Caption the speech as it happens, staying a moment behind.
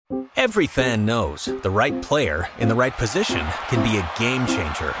Every fan knows the right player in the right position can be a game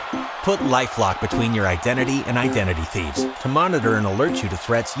changer. Put LifeLock between your identity and identity thieves to monitor and alert you to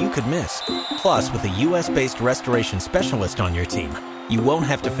threats you could miss. Plus, with a U.S.-based restoration specialist on your team, you won't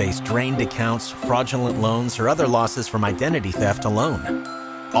have to face drained accounts, fraudulent loans, or other losses from identity theft alone.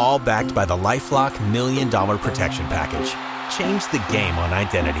 All backed by the LifeLock $1 Million Protection Package. Change the game on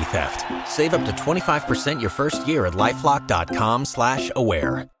identity theft. Save up to 25% your first year at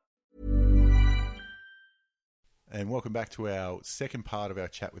LifeLock.com/aware. And welcome back to our second part of our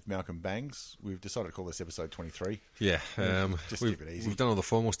chat with Malcolm Bangs. We've decided to call this episode 23. Yeah, just keep it easy. We've done all the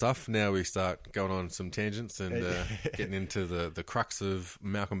formal stuff. Now we start going on some tangents and getting into the crux of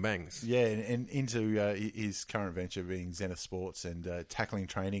Malcolm Bangs. Yeah, and into his current venture being Zenith Sports and tackling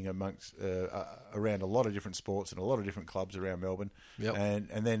training amongst around a lot of different sports and a lot of different clubs around Melbourne. Yep.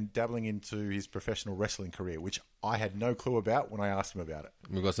 And then dabbling into his professional wrestling career, which I had no clue about when I asked him about it.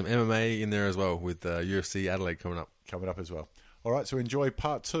 We've got some MMA in there as well with UFC Adelaide coming up. Coming up as well. All right, so enjoy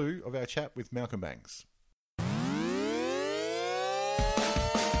part 2 of our chat with Malcolm Bangs.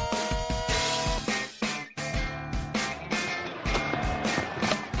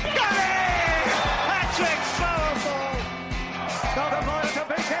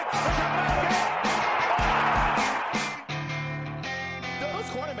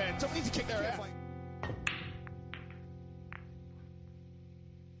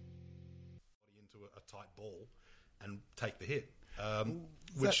 And take the hit,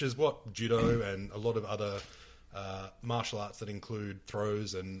 which is what judo and a lot of other martial arts that include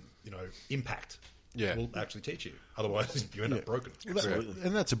throws and impact will actually teach you. Otherwise, you end up broken.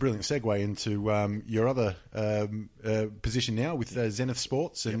 And that's a brilliant segue into your other position now with Zenith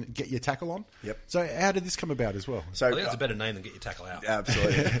Sports and Get Your Tackle On. Yep. So how did this come about as well? So I think that's a better name than Get Your Tackle Out.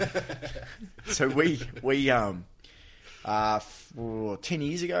 Absolutely. So we 10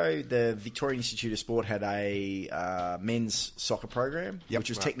 years ago, the Victorian Institute of Sport had a men's soccer program, which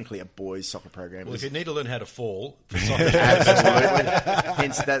was technically a boys' soccer program. Well, if you need to learn how to fall, for soccer, absolutely.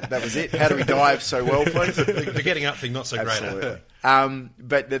 Hence, that was it. How do we dive so well, please? The getting up thing, not so absolutely. great.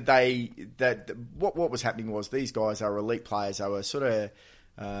 But what was happening was these guys are elite players. They were sort of,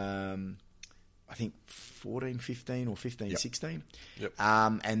 I think, 14, 15 or 15, 16. Yep.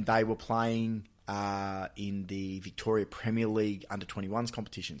 And they were playing in the Victoria Premier League under-21s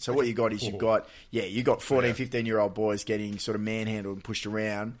competition. So what you got is you got 14, 15-year-old boys getting sort of manhandled and pushed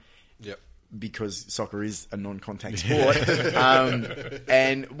around. Yep. Because soccer is a non-contact sport.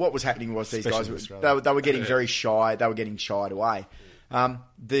 And what was happening was these guys, they were getting very shy. They were getting shied away.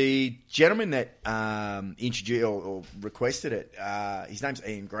 The gentleman that introduced or requested it, his name's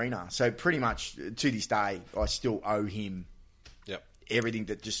Ian Greener. So pretty much to this day, I still owe him everything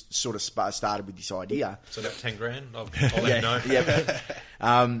that just sort of started with this idea. So that 10 grand, I'll let you know. Yep.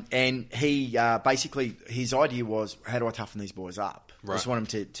 And he basically, his idea was, how do I toughen these boys up? Right. I just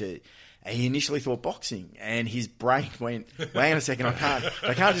want him to he initially thought boxing, and his brain went, wait a second, I can't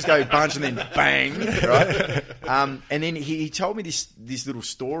just go punch and then bang, right? And then he told me this little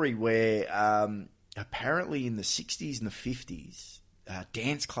story where apparently in the 60s and the 50s,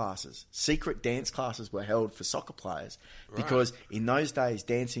 dance classes, secret dance classes were held for soccer players because in those days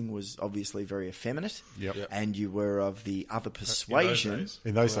dancing was obviously very effeminate and you were of the other persuasion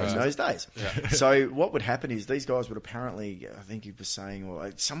in those days. Yeah. So what would happen is these guys would apparently, I think he was saying, or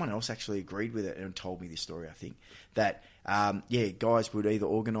someone else actually agreed with it and told me this story, I think, that guys would either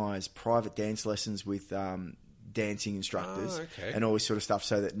organise private dance lessons with dancing instructors and all this sort of stuff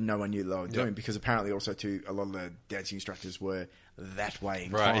so that no one knew what they were doing, because apparently also too a lot of the dancing instructors were that way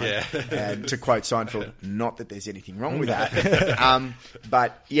inclined. And to quote Seinfeld, not that there's anything wrong with that.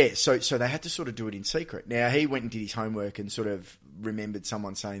 So they had to sort of do it in secret. Now, he went and did his homework and sort of remembered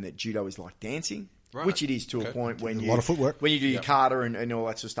someone saying that judo is like dancing, which it is to a point when a lot of footwork. When you do your kata and all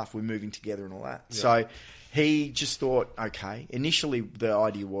that sort of stuff, we're moving together and all that. So he just thought, okay, initially the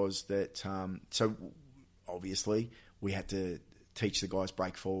idea was that, so obviously we had to teach the guys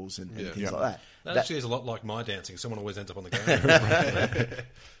break falls and things like that. That actually is a lot like my dancing. Someone always ends up on the ground.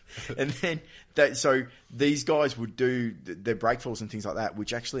 And then, so these guys would do their break falls and things like that,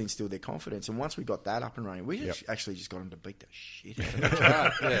 which actually instilled their confidence. And once we got that up and running, we actually just got them to beat the shit out of each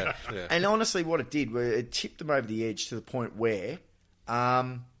other. And honestly, what it did, it tipped them over the edge to the point where,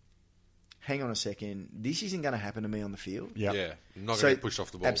 hang on a second, this isn't going to happen to me on the field. Not going to get pushed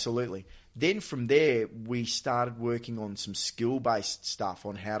off the ball. Absolutely. Then from there, we started working on some skill-based stuff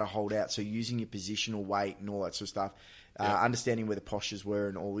on how to hold out. So using your positional weight and all that sort of stuff, understanding where the postures were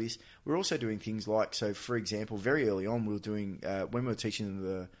and all this. We're also doing things like, so for example, very early on, we were doing, when we were teaching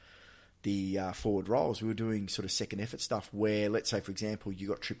them forward rolls. We were doing sort of second effort stuff where, let's say, for example, you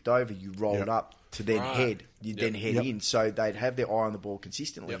got tripped over, you rolled up to then head. You then head in. So they'd have their eye on the ball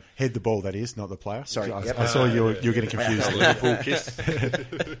consistently. Head the ball, that is, not the player. Sorry. I saw you're getting confused. Liverpool kiss.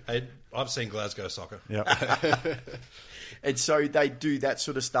 Hey, I've seen Glasgow soccer. And so they do that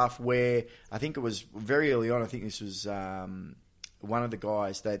sort of stuff where I think it was very early on. I think this was one of the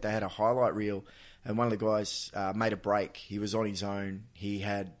guys, they had a highlight reel. And one of the guys made a break. He was on his own. He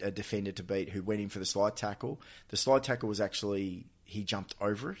had a defender to beat who went in for the slide tackle. The slide tackle was actually, he jumped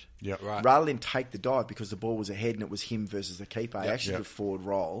over it. Rather than take the dive because the ball was ahead and it was him versus the keeper, he actually did a forward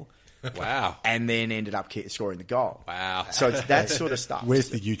roll. Wow. And then ended up scoring the goal. Wow. So it's that sort of stuff.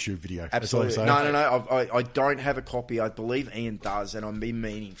 Where's the YouTube video? Absolutely. No. I don't have a copy. I believe Ian does, and I've been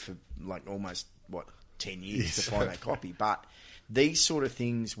meaning for like almost, 10 years to find that copy. But these sort of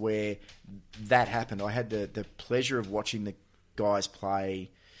things where that happened, I had the pleasure of watching the guys play.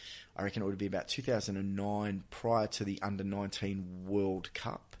 I reckon it would be about 2009, prior to the Under-19 World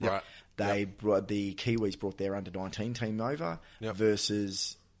Cup. Right. The Kiwis brought their Under-19 team over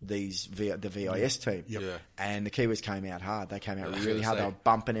versus the VIS team. And the Kiwis came out hard. They came out really hard. They were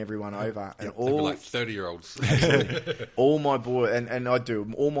bumping everyone over. And all like 30-year-olds. all my boys, and I do,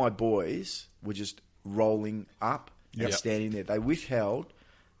 all my boys were just rolling up and standing there. They withheld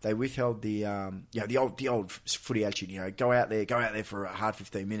the old footy attitude. Go out there for a hard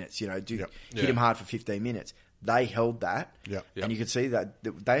 15 minutes. Hit them hard for 15 minutes. They held that, and you could see that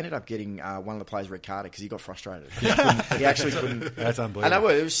they ended up getting one of the players red carded because he got frustrated. He actually couldn't. That's unbelievable.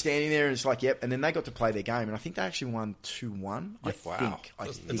 And they were standing there, and it's like, and then they got to play their game, and I think they actually won 2-1. I think.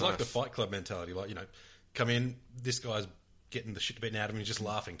 It's like the Fight Club mentality. Like, come in, this guy's getting the shit beaten out of him, he's just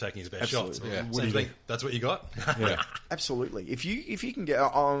laughing, taking his best shots. Same thing. That's what you got. Absolutely. If you can get,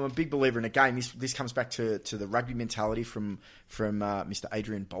 I'm a big believer in a game. This comes back to the rugby mentality from Mr.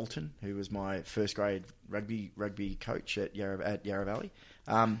 Adrian Bolton, who was my first grade rugby coach at Yarra Valley.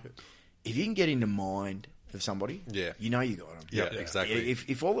 If you can get in the mind of somebody, you know you got them. Yeah, exactly.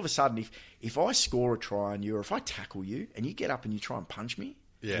 If all of a sudden, if I score a try on you, or if I tackle you and you get up and you try and punch me,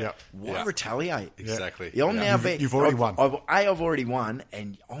 why retaliate? Exactly. You've already won. I've already won,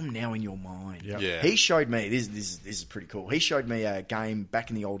 and I'm now in your mind. He showed me, this is pretty cool. He showed me a game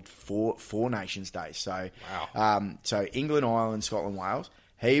back in the old Four Nations days. So, so England, Ireland, Scotland, Wales.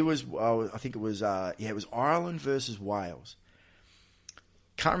 He was, I think it was Ireland versus Wales.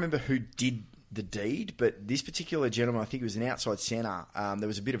 Can't remember who did the deed, but this particular gentleman, I think he was an outside centre. There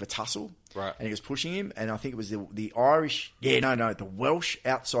was a bit of a tussle, and he was pushing him, and I think it was the Irish. The Welsh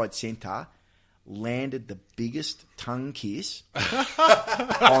outside centre landed the biggest tongue kiss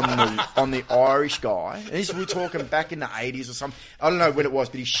on the Irish guy. And we're talking back in the 80s or something. I don't know when it was,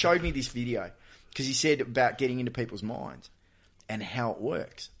 but he showed me this video because he said about getting into people's minds and how it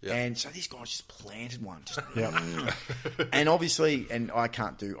works. And so this guy just planted one. And obviously, and I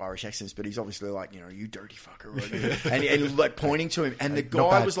can't do Irish accents, but he's obviously like, you dirty fucker. Right? and like pointing to him. And the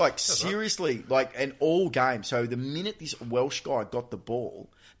guy was like, seriously, like an all game. So the minute this Welsh guy got the ball,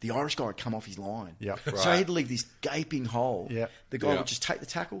 the Irish guy would come off his line. So he'd leave this gaping hole. The guy would just take the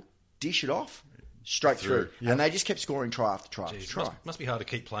tackle, dish it off, straight through. And they just kept scoring try after try after try. Must be hard to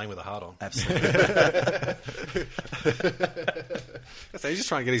keep playing with a heart on. Absolutely. So he's just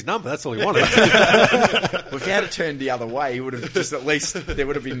trying to get his number. That's all he wanted. Well, if he had it turned the other way, he would have just at least there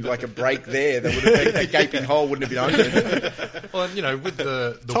would have been like a break there. There would have been that gaping hole wouldn't have been open. Well, with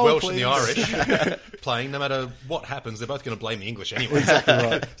the Welsh and the Irish playing, no matter what happens, they're both going to blame the English anyway. Exactly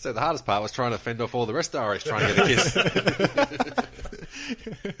right. So the hardest part was trying to fend off all the rest of the Irish trying to get a kiss.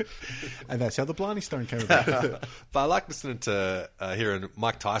 And that's how the Blarney Stone came about. But I like listening to hearing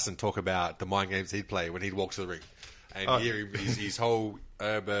Mike Tyson talk about the mind games he'd play when he'd walk to the ring. And hear his whole...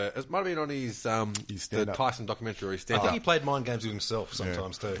 it might have been on his the Tyson documentary or his stand-up. I think he played mind games with himself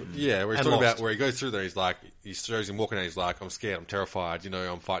sometimes too. Yeah, where he's talking about where he goes through there. He's like, he shows him walking out. He's like, I'm scared, I'm terrified.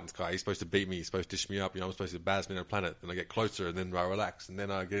 I'm fighting this guy. He's supposed to beat me. He's supposed to dish me up. I'm supposed to be the baddest man on the planet. And I get closer, and then I relax, and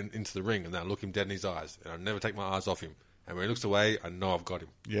then I get into the ring, and then I look him dead in his eyes, and I never take my eyes off him. And when he looks away, I know I've got him.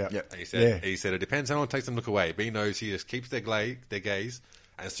 And he said, it depends how long it takes them to look away. But he knows he just keeps their gaze.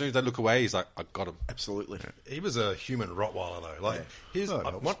 And as soon as they look away, he's like, I got him. Absolutely. He was a human Rottweiler, though. Like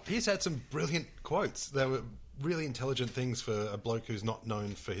he's had some brilliant quotes. They were really intelligent things for a bloke who's not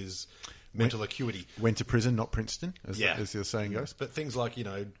known for his mental acuity. Went to prison, not Princeton, as the saying goes. But things like,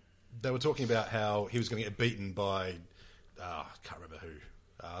 they were talking about how he was going to get beaten by, I can't remember who.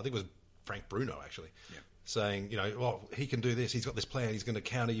 I think it was Frank Bruno, actually. Saying, he can do this. He's got this plan. He's going to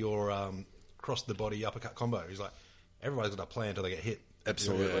counter your cross-the-body uppercut combo. He's like, everybody's got a plan until they get hit.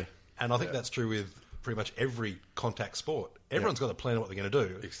 Absolutely. And I think that's true with pretty much every contact sport. Everyone's got a plan of what they're going to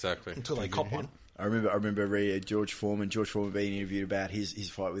do. Exactly. Until they cop one. I remember George Foreman being interviewed about his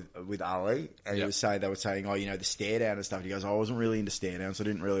fight with Ali, and they were saying, oh, the stare down and stuff. And he goes, I wasn't really into stare downs, I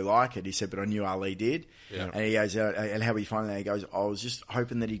didn't really like it. He said, but I knew Ali did. Yeah. And he goes, and how were you finding that? He goes, I was just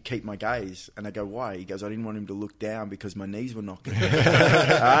hoping that he'd keep my gaze. And I go, why? He goes, I didn't want him to look down because my knees were knocking.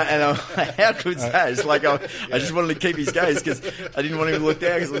 And I'm like, how good's that? It's like I just wanted to keep his gaze because I didn't want him to look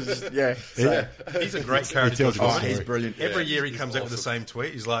down because I was just So, he's a great character. He's brilliant. Every year he comes out with the same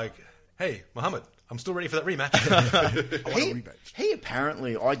tweet. He's like, hey, Muhammad, I'm still ready for that rematch. He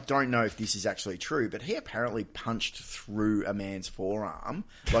apparently, I don't know if this is actually true, but he apparently punched through a man's forearm,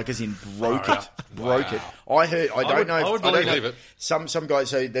 like as in broke it. I heard. I don't know. I would believe it. Some guys,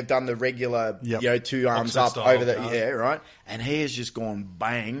 so they've done the regular, two arms up style, over the right, and he has just gone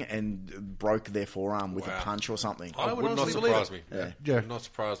bang and broke their forearm with a punch or something. I would not surprise me. Yeah. Would not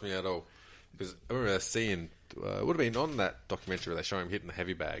surprise me at all. Because I remember seeing. It would have been on that documentary where they show him hitting the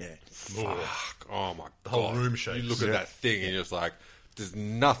heavy bag. Yeah. Fuck. Oh my god. The whole room shakes. You look at that thing and you're just like, there's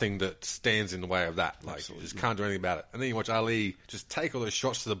nothing that stands in the way of that. Like, you just can't do anything about it. And then you watch Ali just take all those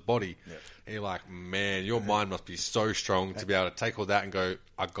shots to the body. Yeah. And you're like, man, your mind must be so strong to be able to take all that and go,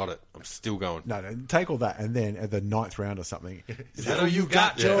 I got it. I'm still going. No, take all that and then at the 9th round or something. Is that all you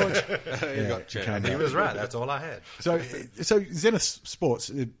got, George? You got Chen. And he was right. That's all I had. So Zenith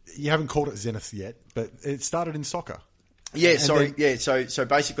Sports, you haven't called it Zenith yet, but it started in soccer. Yeah, So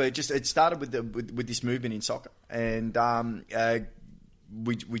basically, it started with this movement in soccer, and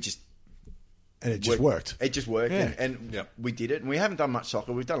we just. And it just worked. It just worked, yeah. and we did it. And we haven't done much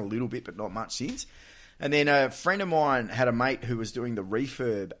soccer. We've done a little bit, but not much since. And then a friend of mine had a mate who was doing the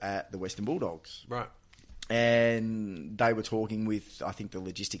refurb at the Western Bulldogs. Right. And they were talking with, I think, the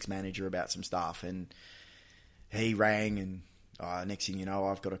logistics manager about some stuff. And he rang, and next thing you know,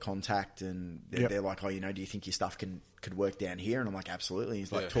 I've got a contact, and they're like, oh, do you think your stuff could work down here? And I'm like, absolutely.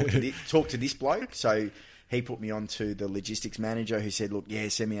 He's like, talk to this bloke. So he put me on to the logistics manager who said, look,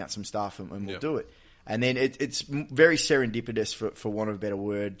 send me out some stuff and we'll do it. And then it's very serendipitous, for want of a better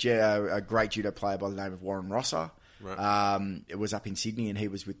word. A great judo player by the name of Warren Rosser. Right. It was up in Sydney, and he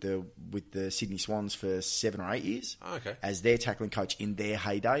was with the Sydney Swans for 7 or 8 years as their tackling coach in their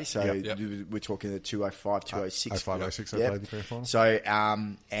heyday. So we're talking the 205, 206. 05, 06, I played the grand final. So,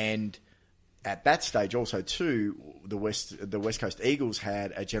 and at that stage also too, the West Coast Eagles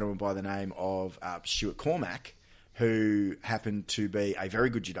had a gentleman by the name of Stuart Cormack, who happened to be a very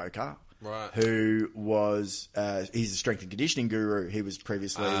good judoka. Right. Who was he's a strength and conditioning guru. He was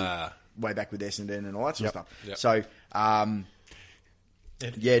previously way back with Essendon and all that sort of stuff. Yep. So,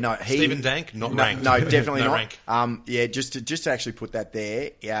 Stephen Dank, not ranked. No, definitely no not. Rank. Just to actually put that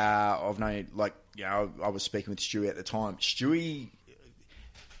there. I've known, I was speaking with Stewie at the time. Stewie's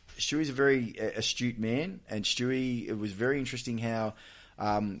a very astute man, and Stewie, it was very interesting how.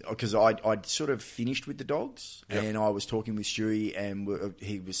 Because I'd sort of finished with the Dogs, and I was talking with Stewie, and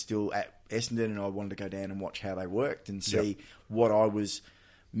he was still at Essendon, and I wanted to go down and watch how they worked and see what I was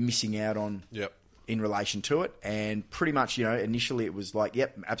missing out on in relation to it. And pretty much, initially it was like,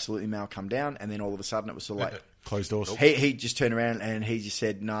 absolutely, Mal, come down, and then all of a sudden it was sort of like closed doors. He just turned around and he just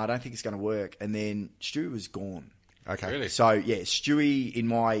said, "No, I don't think it's going to work," and then Stewie was gone. Okay, really? So Stewie, in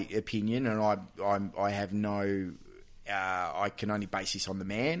my opinion, and I have no. I can only base this on the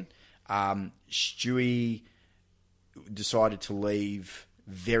man. Stewie decided to leave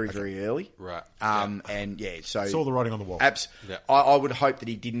very, very early. Right. So saw the writing on the wall. I would hope that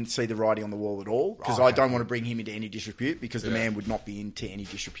he didn't see the writing on the wall at all, because I don't want to bring him into any disrepute, because the man would not be into any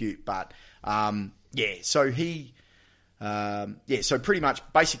disrepute. But so he. So pretty much,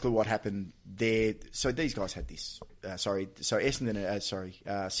 basically what happened there. So these guys had this.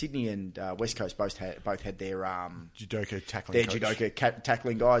 Sydney and West Coast both had their judoka tackling. Their coach. judoka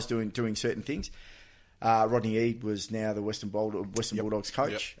tackling guys doing certain things. Rodney Eade was now the Western Bulldogs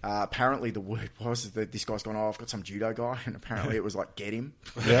coach. Apparently, the word was that this guy's gone, I've got some judo guy, and apparently it was like, get him.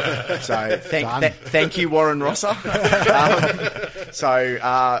 So thank you, Warren Rosser. So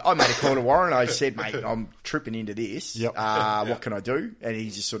I made a call to Warren. I said, mate, I'm tripping into this. What can I do? And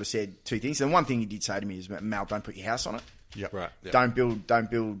he just sort of said two things. And one thing he did say to me is, Mal, don't put your house on it. Yep. Right. Yep.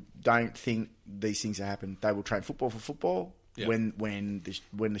 Don't think these things will happen. They will train football for football. Yep. When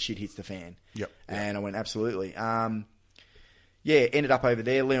the shit hits the fan. Yep. And I went, absolutely. Ended up over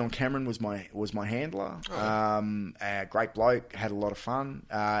there. Leon Cameron was my handler. Great bloke, had a lot of fun.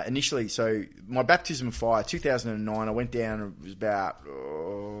 Initially, so my baptism of fire, 2009, I went down, it was about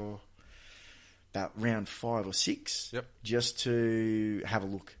round 5 or 6. Yep. Just to have a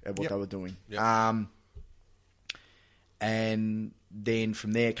look at what they were doing. Yep. And then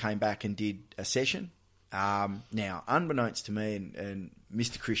from there came back and did a session. Now, unbeknownst to me, and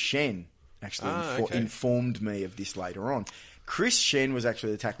Mr. Chris Shen actually informed me of this later on. Chris Shen was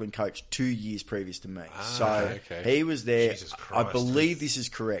actually the tackling coach 2 years previous to me. He was there. Jesus Christ. I believe this is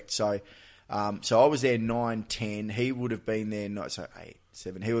correct. So I was there 9, 10. He would have been there, 8,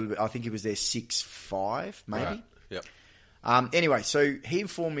 7. He would have, I think he was there 6, 5, maybe. Right. Yep. Anyway, so he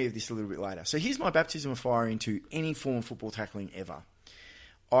informed me of this a little bit later. So here's my baptism of fire into any form of football tackling ever.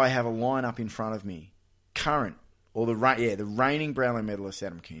 I have a lineup in front of me. The reigning Brownlow medalist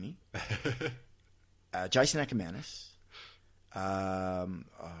Adam Cooney, Jason Ackermanis.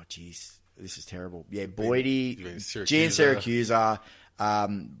 This is terrible. Yeah, Boydie, Gian Siracusa,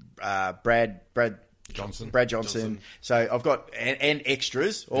 Brad Johnson. So I've got and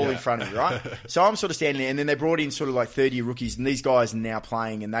extras all in front of me, right? So I'm sort of standing there, and then they brought in sort of like 30 rookies, and these guys are now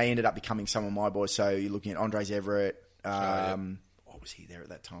playing, and they ended up becoming some of my boys. So you're looking at Andres Everett. Was he there at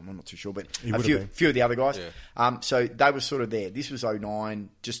that time? I'm not too sure, but a few of the other guys. Yeah. So they were sort of there. This was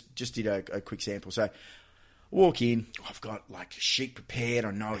 2009. Just did a quick sample. So I walk in. I've got like a sheet prepared. I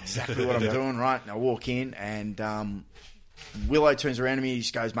know exactly what I'm doing, right? And I walk in, and Willow turns around to me. He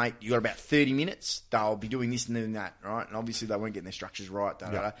just goes, "Mate, you got about 30 minutes. They'll be doing this and doing that, right?" And obviously they weren't getting their structures right.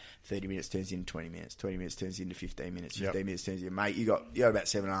 30 minutes turns into 20 minutes. 20 minutes turns into 15 minutes. 15 minutes turns into, mate, you got about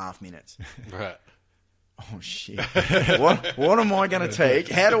 7.5 minutes. Right. Oh, shit. What am I going to take?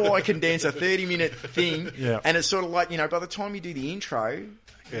 How do I condense a 30-minute thing? Yeah. And it's sort of like, by the time you do the intro...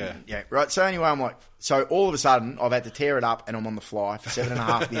 Yeah, right. So anyway, I'm like... So all of a sudden, I've had to tear it up and I'm on the fly for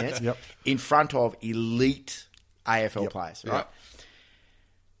 7.5 minutes in front of elite AFL players, right? Yep.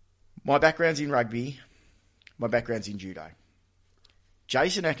 My background's in rugby. My background's in judo.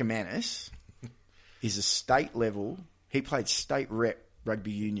 Jason Ackermanis is a state level... He played state rep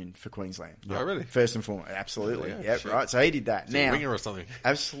rugby union for Queensland. Oh, really? First and foremost. Absolutely. Right. So he did that. Is he a winger or something?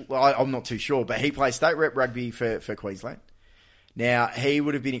 Absolutely. I'm not too sure, but he played state rep rugby for Queensland. Now, he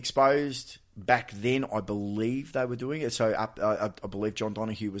would have been exposed back then, I believe they were doing it. So I believe John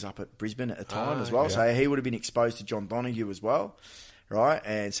Donoghue was up at Brisbane at the time as well. Yeah. So he would have been exposed to John Donoghue as well. Right.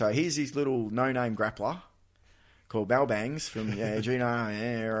 And so here's his little no-name grappler called Balbangs from Juno.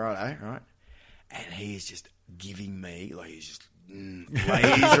 Right. And he's just giving me, like, he's just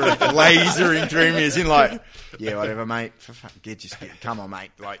lasering through me, as in like, whatever, mate. Come on,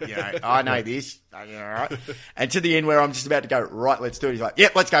 mate. Like, I know this. Right? And to the end where I'm just about to go, right, let's do it. He's like,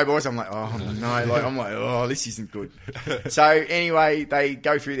 yep, let's go, boys. I'm like, oh no, this isn't good. So anyway, they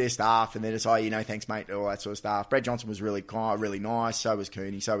go through their staff, and then it's like, thanks, mate, all that sort of stuff. Brad Johnson was really kind, really nice. So was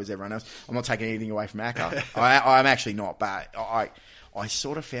Cooney. So was everyone else. I'm not taking anything away from Acker. I'm actually not, but I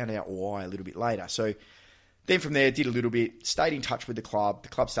sort of found out why a little bit later. So. Then from there, did a little bit, stayed in touch with the club. The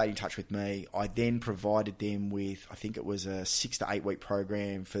club stayed in touch with me. I then provided them with, I think it was a 6 to 8 week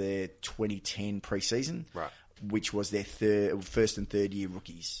program for their 2010 pre-season, right, which was their first and third year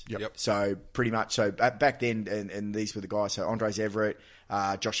rookies. Yep. So pretty much, back then, and these were the guys, so Andres Everett,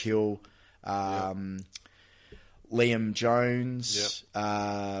 Josh Hill, Liam Jones,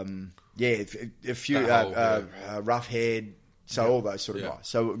 a few, Roughhead. So all those sort of guys.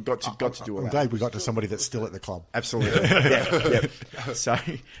 So got to do all that. I'm glad we got to somebody that's still at the club. Absolutely. So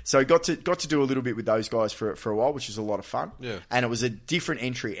got to do a little bit with those guys for a while, which was a lot of fun. Yeah. And it was a different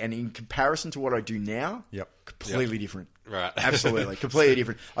entry. And in comparison to what I do now, completely different. Right. Absolutely. Completely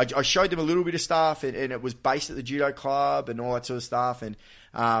different. I showed them a little bit of stuff, and it was based at the judo club and all that sort of stuff. And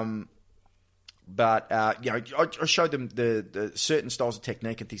I showed them the certain styles of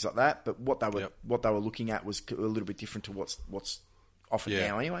technique and things like that. But what they were looking at was a little bit different to what's offered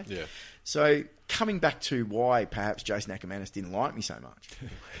now anyway. Yeah. So coming back to why perhaps Jason Ackermanis didn't like me so much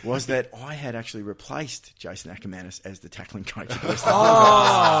was that I had actually replaced Jason Ackermanis as the tackling coach at Western.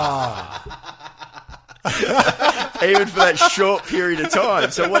 Even for that short period of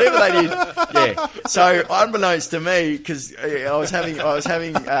time. So whatever they did, So unbeknownst to me, because I was having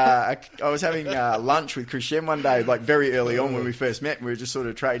lunch with Chris Shen one day, like very early on when we first met, and we were just sort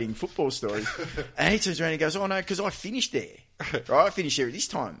of trading football stories. And he turns around and he goes, "Oh no, because I finished there, right? I finished there at this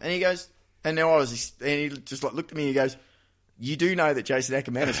time." And he goes, and he just like looked at me and he goes, "You do know that Jason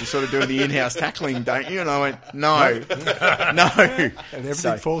Ackermanis was sort of doing the in-house tackling, don't you?" And I went, no. And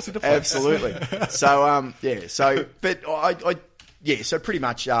everything falls into place. Absolutely. So pretty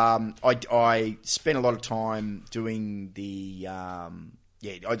much, I spent a lot of time doing the,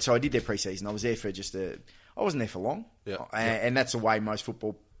 so I did their pre-season. I was there for I wasn't there for long. Yeah. And that's the way most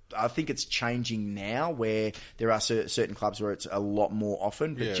football, I think it's changing now, where there are certain clubs where it's a lot more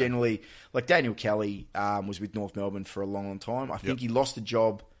often. But generally, like Daniel Kelly was with North Melbourne for a long, long time. I think he lost the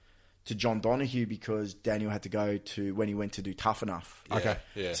job to John Donahue because Daniel had to go to when he went to do Tough Enough. Okay.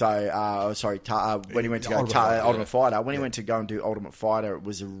 Yeah. So, when he went to go Ultimate Fighter, when he went to go and do Ultimate Fighter, it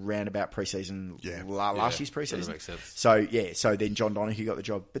was around about pre-season, last year's pre-season. That makes sense. So then John Donahue got the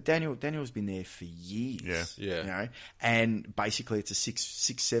job, but Daniel's been there for years. Yeah. You know, and basically it's a 6,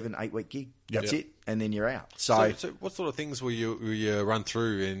 7, 8 week gig. That's it, and then you're out. So what sort of things will you run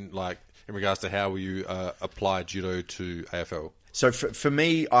through in regards to how will you apply judo to AFL? So for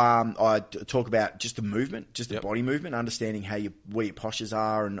me, I talk about just the movement, just the body movement, understanding where your postures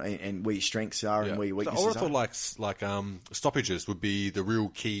are and where your strengths are and where your weaknesses are. I would have thought stoppages would be the real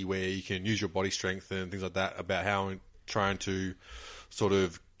key where you can use your body strength and things like that, about how I'm trying to sort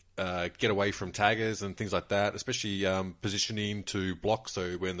of get away from taggers and things like that, especially positioning to block.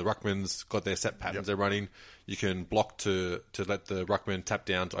 So when the ruckman's got their set patterns they're running, you can block to let the ruckman tap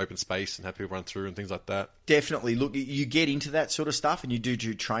down to open space and have people run through and things like that. Definitely. Look, you get into that sort of stuff and you do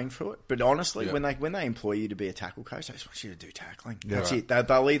train for it. But honestly, when they employ you to be a tackle coach, they just want you to do tackling. That's it.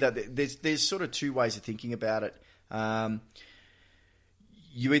 They'll either there's sort of two ways of thinking about it.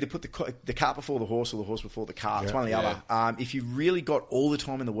 You either put the cart before the horse or the horse before the cart. It's one or the other. If you really got all the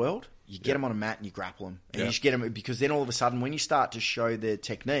time in the world, you get them on a mat and you grapple them. And you just get them, because then all of a sudden when you start to show the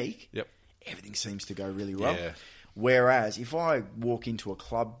technique, everything seems to go really well. Yeah. Whereas if I walk into a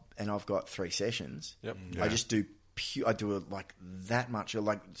club and I've got 3 sessions, I just do I do it like that much.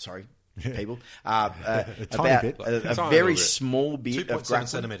 People. A very small bit of 2.7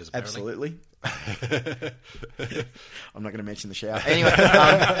 centimetres, apparently. Absolutely. I'm not going to mention the shower. Anyway, and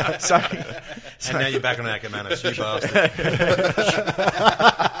now you're back on Ackermanis, you bastard.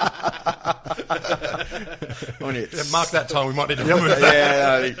 Mark that time, we might need to remove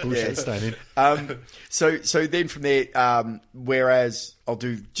that. So then from there, whereas I'll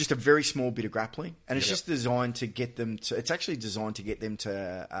do just a very small bit of grappling, and it's just designed to get them to. It's actually designed to get them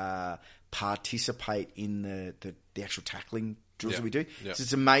to participate in the actual tackling drills that we do. So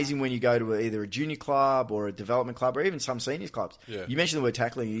it's amazing when you go to either a junior club or a development club or even some seniors clubs. You mention the word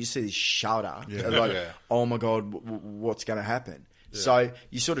tackling, and you just see this shudder, oh my God, what's going to happen? So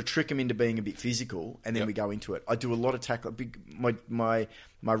you sort of trick them into being a bit physical, and then we go into it. I do a lot of tackle. My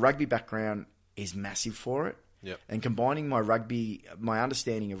rugby background is massive for it, and combining my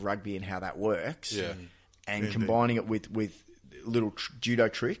understanding of rugby and how that works, and combining it with little judo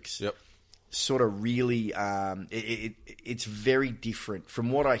tricks. Sort of really, it's very different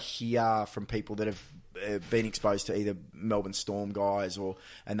from what I hear from people that have been exposed to either Melbourne Storm guys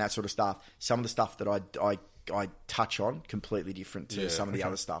and that sort of stuff. Some of the stuff that I touch on completely different to some of the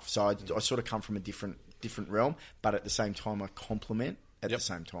other stuff. So I sort of come from a different realm, but at the same time I complement at the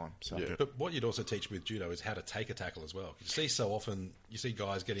same time. So. Yeah. But what you'd also teach with judo is how to take a tackle as well. You see so often, you see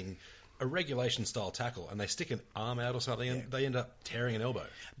guys getting a regulation style tackle and they stick an arm out or something and they end up tearing an elbow.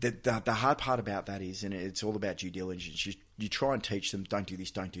 The hard part about that is, and it's all about due diligence, you try and teach them, don't do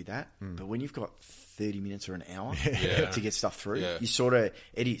this, don't do that. But when you've got 30 minutes or an hour to get stuff through, you sort of,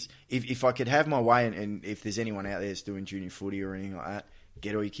 it is. If I could have my way, and if there's anyone out there that's doing junior footy or anything like that,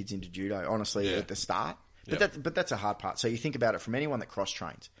 get all your kids into judo, honestly, at the start. But that's a hard part. So you think about it from anyone that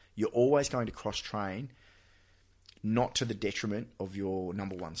cross-trains. You're always going to cross-train not to the detriment of your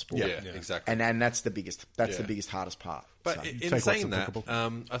number one sport. Yeah, exactly. And that's the biggest, hardest part. But in saying that,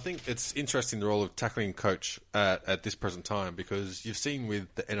 I think it's interesting the role of tackling coach at this present time, because you've seen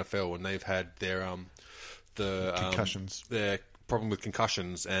with the NFL when they've had their concussions. Their problem with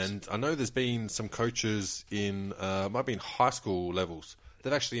concussions, and I know there's been some coaches in might be in high school levels.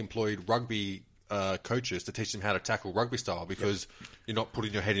 They've actually employed rugby coaches to teach them how to tackle rugby style, because you're not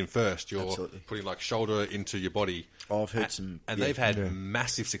putting your head in first, you're putting like shoulder into your body. I've heard some, and they've had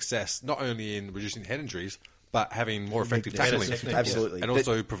massive success not only in reducing head injuries but having more effective tackling, absolutely, and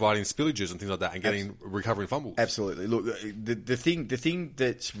also providing spillages and things like that, and getting recovering fumbles. Absolutely. Look, the thing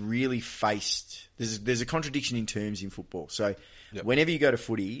that's really faced, there's a contradiction in terms in football. So whenever you go to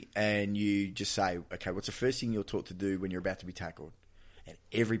footy and you just say, okay, what's the first thing you're taught to do when you're about to be tackled? And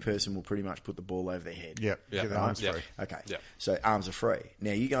every person will pretty much put the ball over their head. Get their arms free. Okay. So arms are free.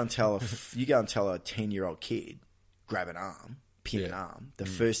 Now you go and tell a 10-year-old kid, grab an arm, pin an arm. The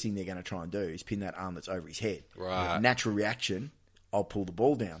first thing they're going to try and do is pin that arm that's over his head. Right. Natural reaction, I'll pull the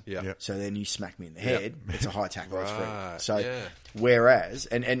ball down. So then you smack me in the head. It's a high tackle. It's free. So whereas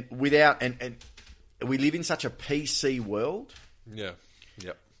and without and we live in such a PC world.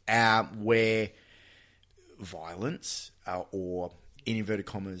 Where violence or, in inverted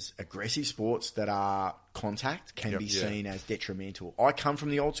commas, aggressive sports that are contact can be seen as detrimental. I come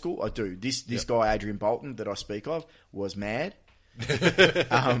from the old school. I do. This guy, Adrian Bolton, that I speak of, was mad.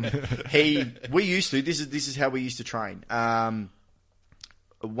 We used to. This is how we used to train.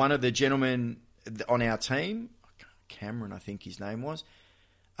 one of the gentlemen on our team, Cameron, I think his name was.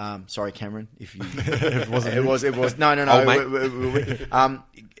 Sorry, Cameron, if you... it was. No.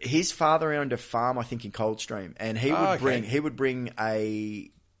 His father owned a farm, I think, in Coldstream, and he would bring a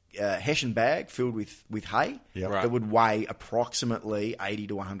Hessian bag filled with hay that would weigh approximately 80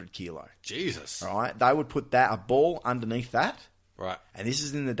 to 100 kilo. Jesus. Right? They would put a ball underneath that. Right. And this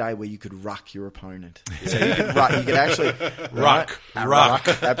is in the day where you could ruck your opponent. So you could actually... Ruck.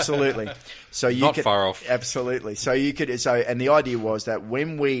 Absolutely. So you Not could, far off. Absolutely. So you could... And the idea was that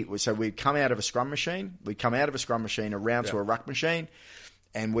when we'd come out of a scrum machine, around to a ruck machine,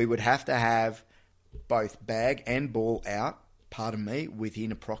 and we would have to have both bag and ball out, pardon me,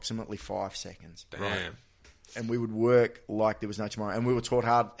 within approximately 5 seconds. Damn. Right? And we would work like there was no tomorrow. And we were taught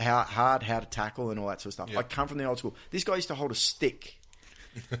how to tackle and all that sort of stuff. Yep. I come from the old school. This guy used to hold a stick,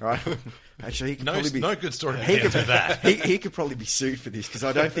 right? Actually, he could probably be... No good story to that. He could probably be sued for this because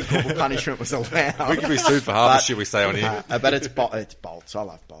I don't think corporal punishment was allowed. We could be sued for half the shit we say on here. But it's bolts. I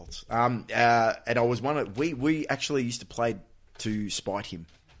love bolts. And I was one of... We actually used to play to spite him.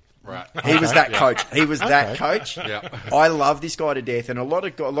 Right. He was that coach. He was that coach. Yeah. I love this guy to death. And a lot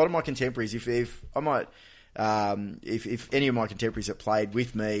of my contemporaries, if I might... if any of my contemporaries that played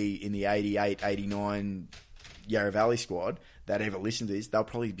with me in the 88, 89 Yarra Valley squad that ever listened to this, they'll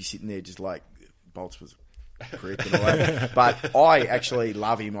probably be sitting there just like, Bolts was a prick and all that. But I actually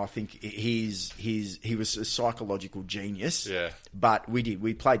love him. I think he was a psychological genius. Yeah. But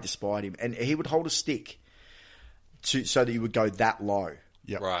we played despite him, and he would hold a stick so that you would go that low.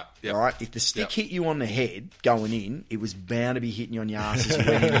 Yep. Right. Yep. All right. If the stick hit you on the head going in, it was bound to be hitting you on your ass as you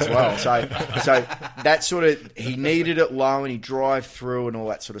went in as well. So that sort of, he needed it low and he drive through and all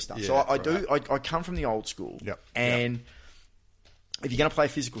that sort of stuff. So I come from the old school. Yep. And if you're going to play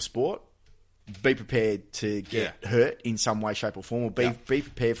physical sport, be prepared to get hurt in some way, shape or form, or be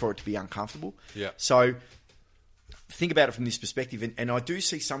prepared for it to be uncomfortable. Yeah. So think about it from this perspective. And I do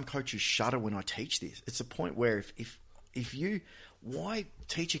see some coaches shudder when I teach this. It's a point where if you... Why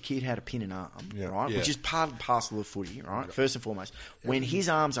teach a kid how to pin an arm, right? Yeah. Which is part and parcel of footy, right? First and foremost. When his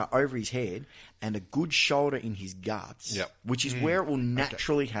arms are over his head and a good shoulder in his guts, which is where it will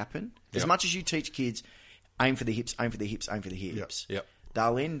naturally happen. As much as you teach kids, aim for the hips, aim for the hips, aim for the hips. Yep.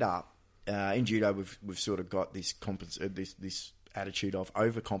 They'll end up, in judo, we've sort of got this this attitude of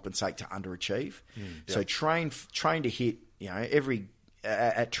overcompensate to underachieve. So train to hit,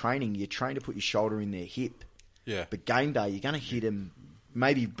 at training, you train to put your shoulder in their hip. Yeah. But game day, you're going to hit them,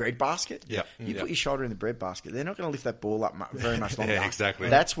 maybe breadbasket. Yeah. You put your shoulder in the breadbasket, they're not going to lift that ball up very much longer. Yeah, exactly.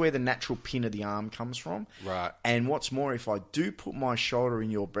 That's where the natural pin of the arm comes from. Right. And what's more, if I do put my shoulder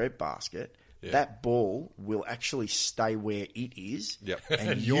in your breadbasket, that ball will actually stay where it is,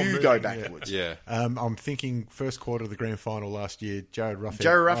 and you go backwards. Yeah. I'm thinking first quarter of the grand final last year, Jared Ruffhead.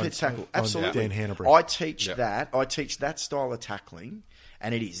 Jared Ruffhead's tackle, absolutely. Dan Hanbury. I teach that. I teach that style of tackling.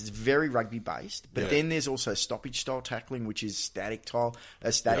 And it's very rugby based, but then there's also stoppage style tackling, which is static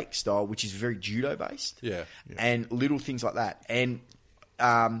style, which is very judo based. Yeah. And little things like that. And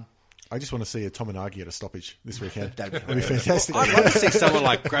I just want to see a Tominagi at a stoppage this weekend. That'd be fantastic. I'd love to see someone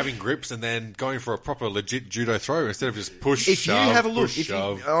like grabbing grips and then going for a proper legit judo throw instead of just push, if shove, you have a look, push,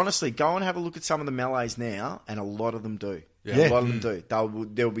 shove. Honestly, go and have a look at some of the melees now, and a lot of them do. Yeah. A lot of them do.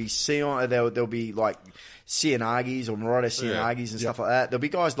 There'll be there'll be like Cianagis or Moroto Cianagis and stuff like that. There'll be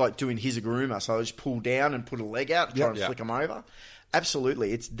guys like doing Hizaguruma, so they'll just pull down and put a leg out and try and flick them over.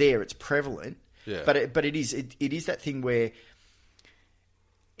 Absolutely, it's there, it's prevalent. Yeah. But it is that thing where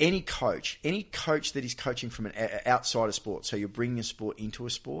any coach that is coaching from an outside of sport, so you're bringing a sport into a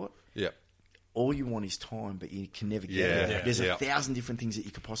sport. Yeah. All you want is time, but you can never get it. Yeah. There's 1,000 different things that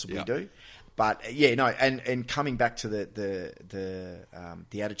you could possibly do. But and coming back to the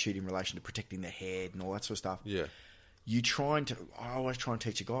attitude in relation to protecting the head and all that sort of stuff. Yeah. I always try and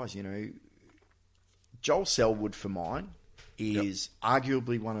teach the guys, Joel Selwood for mine is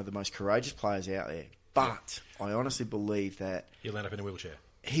arguably one of the most courageous players out there. But I honestly believe that he'll end up in a wheelchair.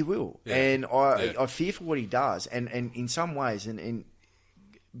 He will. Yeah. And I fear for what he does. And in some ways, and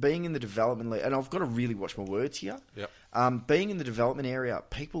being in the development league, and I've got to really watch my words here. Yep. Being in the development area,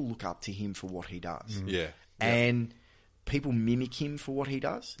 people look up to him for what he does. Yeah. And people mimic him for what he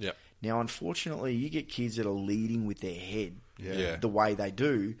does. Yep. Now, unfortunately, you get kids that are leading with their head Yeah. the way they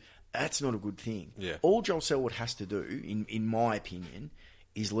do. That's not a good thing. Yeah. All Joel Selwood has to do, in my opinion,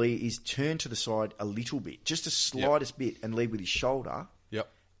 is turn to the side a little bit, just the slightest bit, and lead with his shoulder. Yep.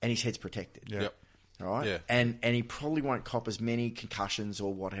 And his head's protected. Yep. Right? Yeah. And he probably won't cop as many concussions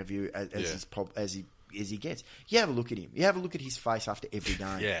or what have you as he he gets. You have a look at him. You have a look at his face after every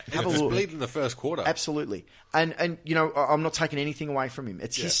game. Yeah, have a it's look. bleeding in the first quarter. Absolutely. And you know, I'm not taking anything away from him.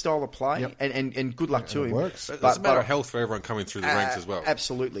 It's his style of play, and good luck to him. It works. But it's a matter of health for everyone coming through the ranks as well.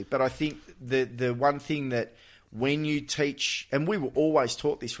 Absolutely. But I think the one thing that when you teach, and we were always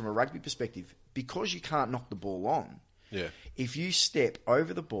taught this from a rugby perspective, because you can't knock the ball on, if you step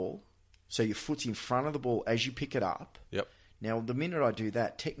over the ball, so your foot's in front of the ball as you pick it up. Yep. Now, the minute I do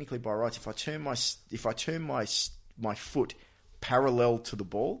that, technically by rights, if I turn my foot parallel to the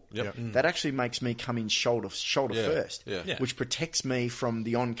ball, that actually makes me come in shoulder first, which protects me from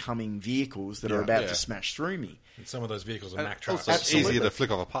the oncoming vehicles that are about to smash through me. And some of those vehicles are Mack trucks. Also, it's easier to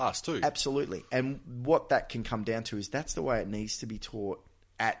flick off a pass too. Absolutely. And what that can come down to is that's the way it needs to be taught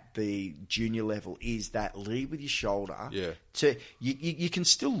at the junior level, is that lead with your shoulder. You can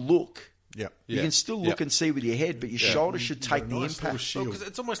still look. You can still look and see with your head, but your shoulder should take the impact. Because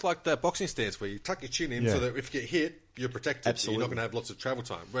it's almost like that boxing stance where you tuck your chin in so that if you get hit, you're protected. Absolutely. You're not going to have lots of travel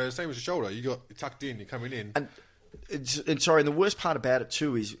time. Whereas same as your shoulder, you're tucked in, you're coming in. And the worst part about it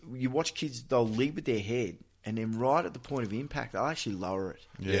too is you watch kids, they'll lead with their head, and then right at the point of impact, they'll actually lower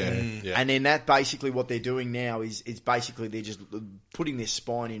it. And then that basically what they're doing now is basically they're just putting their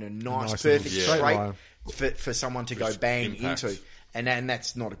spine in a nice perfect straight for someone to go bang into. And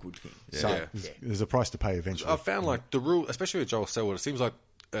that's not a good thing. So there's a price to pay eventually. I found like the rule, especially with Joel Selwood, it seems like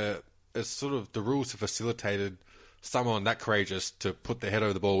it's sort of the rules have facilitated someone that courageous to put their head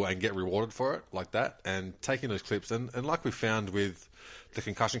over the ball and get rewarded for it like that. And taking those clips, and like we found with the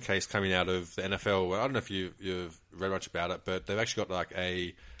concussion case coming out of the NFL, I don't know if you've read much about it, but they've actually got like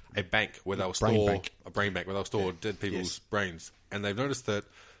a bank where they'll store a brain bank where they'll store dead people's brains, and they've noticed that.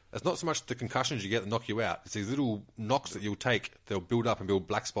 It's not so much the concussions you get that knock you out. It's these little knocks that you'll take. They'll build up and build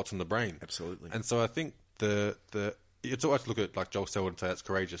black spots in the brain. Absolutely. And so I think it's always to look at like Joel Selwood and say that's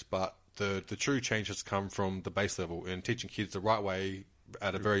courageous, but the true change has come from the base level and teaching kids the right way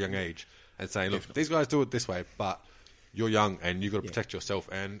at a very young age and saying, look, these guys do it this way, but you're young and you've got to protect yourself.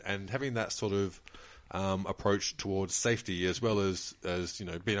 And having that sort of approach towards safety as well as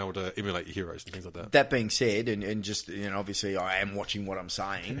being able to emulate your heroes and things like that. That being said, and just obviously I am watching what I'm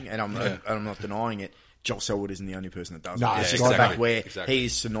saying, and I'm not denying it. Joel Selwood isn't the only person that does it. It's just the fact where he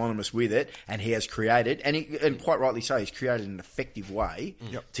is synonymous with it, and he has created, and quite rightly so, he's created an effective way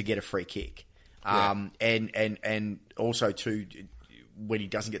to get a free kick. And also too, when he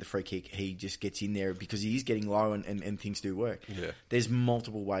doesn't get the free kick, he just gets in there because he is getting low and things do work. There's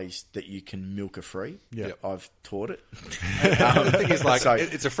multiple ways that you can milk a free. I've taught it. The thing is, like,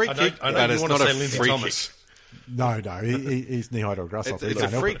 it's a free kick, but it's not a free kick. No, he's knee-high to a grasshopper. It's a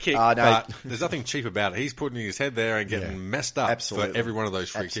free kick, but there's nothing cheap about it. He's putting his head there and getting messed up for every one of those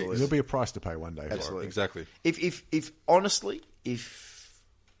free kicks. There'll be a price to pay one day for it. Exactly. If honestly, if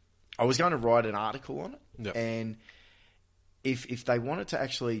I was going to write an article on it, and if they wanted to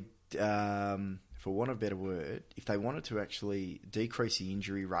actually, for want of a better word, if they wanted to actually decrease the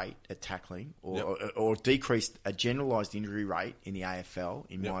injury rate at tackling or decrease a generalised injury rate in the AFL,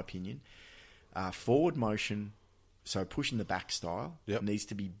 in my opinion, forward motion, so pushing the back style, needs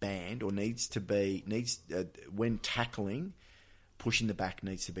to be banned or when tackling, pushing the back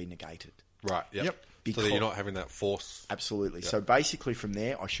needs to be negated. Right, so that you're not having that force. Absolutely. So basically from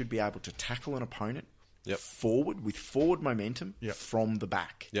there, I should be able to tackle an opponent forward with forward momentum from the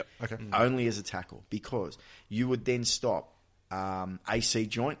back. Only as a tackle, because you would then stop AC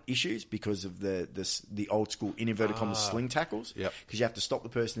joint issues because of the old school in inverted commas sling tackles. Because you have to stop the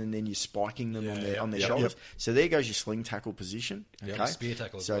person and then you're spiking them on their shoulders. So there goes your sling tackle position. Okay? Spear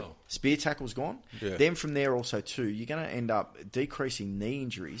tackle as well. Spear tackle's gone. Then from there also too, you're going to end up decreasing knee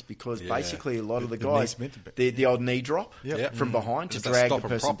injuries because basically a lot of the guys, the old knee drop from behind to drag the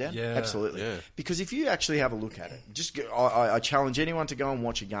person down. Absolutely. Because if you actually have a look at it, I challenge anyone to go and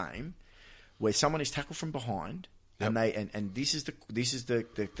watch a game where someone is tackled from behind. And this is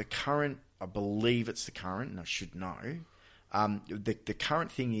the current. I believe it's the current, and I should know. The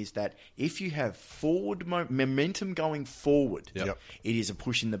current thing is that if you have forward momentum going forward, it is a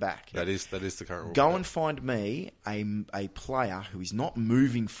push in the back. That is the current rule. Go and find me a player who is not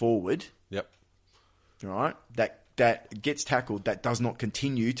moving forward. Right. That gets tackled, that does not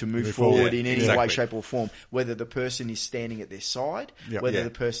continue to move forward in any way, shape, or form. Whether the person is standing at their side, whether the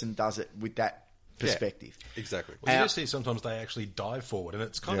person does it with that perspective. Exactly. Well, you do see sometimes they actually dive forward, and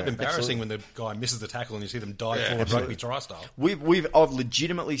it's kind of embarrassing when the guy misses the tackle and you see them dive forward rugby try style. I've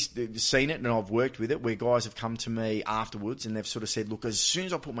legitimately seen it, and I've worked with it, where guys have come to me afterwards and they've sort of said, look, as soon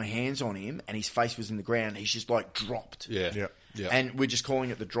as I put my hands on him and his face was in the ground, he's just like dropped. Yeah. And we're just calling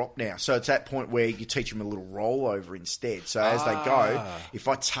it the drop now. So it's that point where you teach them a little rollover instead. So as they go, if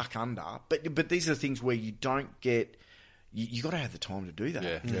I tuck under, but these are the things where you don't get. You got to have the time to do that.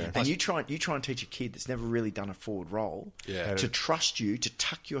 Yeah. And you try and teach a kid that's never really done a forward roll to trust you to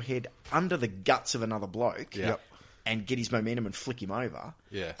tuck your head under the guts of another bloke and get his momentum and flick him over.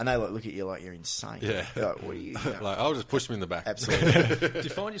 Yeah. And they look at you like you're insane. Yeah. Like, what are you? Like, I'll just push him in the back. Absolutely. Do you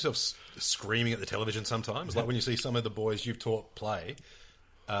find yourself screaming at the television sometimes? Like when you see some of the boys you've taught play,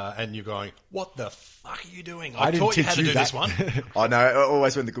 and you're going, "What the fuck are you doing? I taught you how to do this one." I know.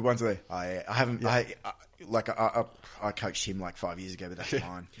 Always when the good ones are there. I haven't. I coached him like 5 years ago, but that's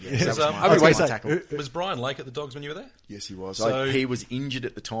fine. Yeah, that was was Brian Lake at the Dogs when you were there? Yes, he was. So, he was injured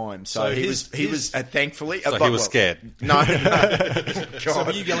at the time, so he was thankfully. So he was scared. No. So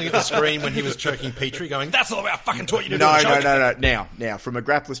were you yelling at the screen when he was choking Petrie, going, "That's all about fucking taught you to do a choke"? No. Now, from a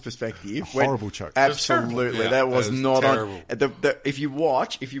grappler's perspective, horrible choke. Absolutely, that was not terrible. on. If you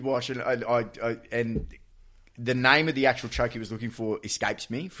watch, and the name of the actual choke he was looking for escapes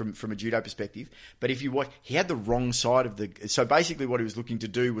me from a judo perspective. But if you watch, he had the wrong side of the. So basically, what he was looking to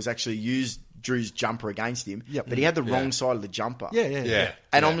do was actually use Drew's jumper against him. Yep. But he had the wrong side of the jumper. Yeah.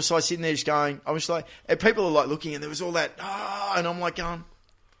 And I'm just like sitting there, just going. I was like, and people are like looking, and there was all that. And I'm like going.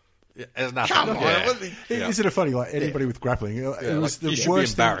 There's nothing. Come on! Isn't it funny? Like anybody with grappling, it was the you should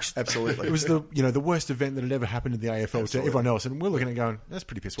worst. be embarrassed. Absolutely, it was the worst event that had ever happened in the AFL to everyone else, and we're looking at it going, that's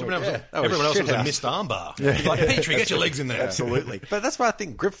pretty piss. Everyone else was a missed armbar. Like Petrie, get your legs in there. Absolutely. But that's why I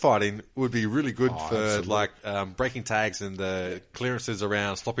think grip fighting would be really good for like breaking tags and the clearances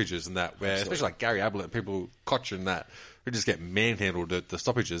around stoppages and that. Where especially like Gary Ablett and people Koch and that who just get manhandled at the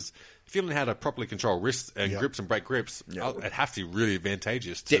stoppages. If you learn how to properly control wrists and grips and break grips, it'd have to be really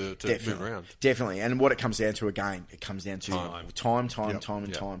advantageous to move around. Definitely. And what it comes down to, again, it comes down to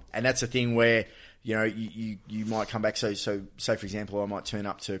time. And that's the thing where, you know, you might come back. So for example, I might turn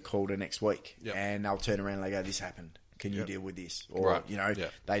up to Calder next week and they'll turn around and they go, this happened. Can you deal with this? Or,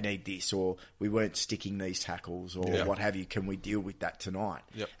 they need this. Or we weren't sticking these tackles or what have you. Can we deal with that tonight?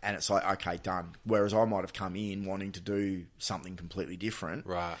 Yep. And it's like, okay, done. Whereas I might have come in wanting to do something completely different.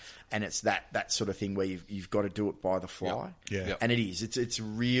 Right. And it's that sort of thing where you've got to do it by the fly. Yep. Yep. And it is. It's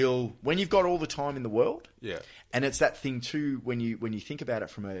real. When you've got all the time in the world. Yeah. And it's that thing too, when you think about it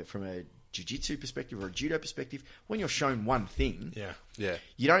from a jiu-jitsu perspective or a judo perspective, when you're shown one thing. Yeah.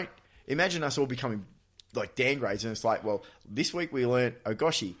 You don't imagine us all becoming like downgrades, and it's like, well, this week we learned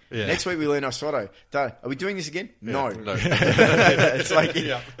Ogoshi. Next week we learn Osoto. Are we doing this again? No. It's like,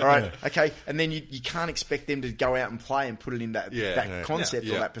 all right, okay. And then you can't expect them to go out and play and put it in that concept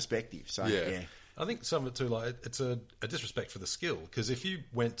or that perspective. So, I think some of it too, like it's a disrespect for the skill. Because if you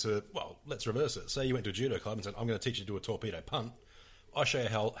went to, well, let's reverse it. Say you went to a judo club and said, I'm going to teach you to do a torpedo punt. I show you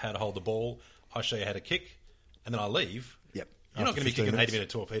how to hold the ball. I show you how to kick. And then I leave. Yep. You're not going to be kicking 80-meter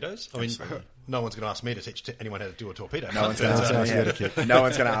torpedoes. I mean, no one's going to ask me to teach anyone how to do a torpedo. No one's going to ask me how to kick. No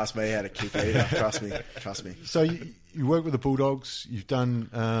one's going to ask me how to kick either. Trust me. So you work with the Bulldogs. You've done,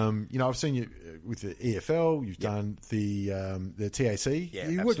 I've seen you with the EFL. You've done the TAC. Yeah,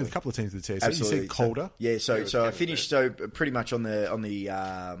 you worked with a couple of teams with the TAC. Absolutely. You said Calder. So I finished. So pretty much on the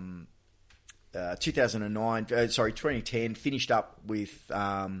 2010. Finished up with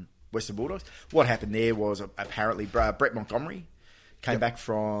Western Bulldogs. What happened there was apparently Brett Montgomery came back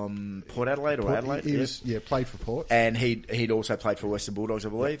from Port Adelaide or Adelaide. He played for Port. And he'd also played for Western Bulldogs, I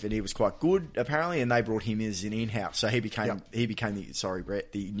believe, and he was quite good apparently. And they brought him as an in-house, so he became the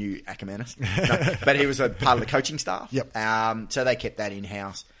new Ackermanis. No, but he was a part of the coaching staff. Yep. So they kept that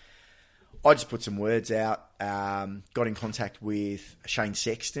in-house. I just put some words out, got in contact with Shane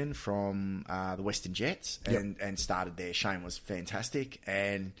Sexton from the Western Jets and started there. Shane was fantastic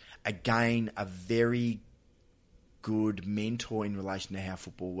and, again, a very good mentor in relation to how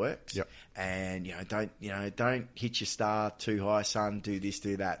football works. Yep. And, don't hit your star too high, son, do this,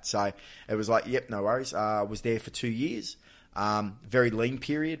 do that. So it was like, yep, no worries. I was there for 2 years. Very lean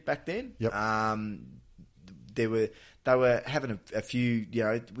period back then. Yep. They were having a few,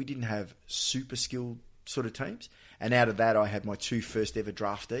 we didn't have super skilled sort of teams. And out of that, I had my 2 first ever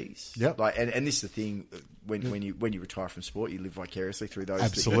draftees. Yep. And this is the thing, when you retire from sport, you live vicariously through those.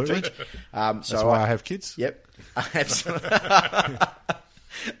 Absolutely. That you teach. That's why I have kids. Yep. Absolutely.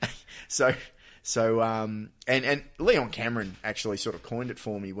 And Leon Cameron actually sort of coined it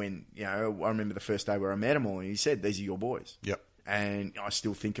for me when, I remember the first day where I met him all and he said, these are your boys. Yep. And I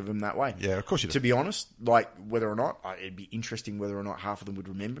still think of them that way. Yeah, of course you do. To be honest, like whether or not, it'd be interesting whether or not half of them would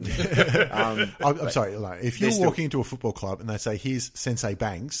remember me. I'm sorry, like, if you're walking into a football club and they say, here's Sensei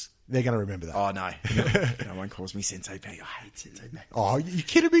Bangs, they're going to remember that. Oh, no. No one calls me Sensei Bangs. I hate Sensei Bangs. Oh, you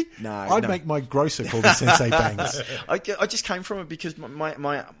kidding me? No. I'd make my grocer call me Sensei Bangs. I just came from it because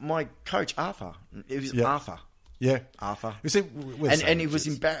my coach, Arthur, it was Arthur. Yeah, Arthur. You see, and he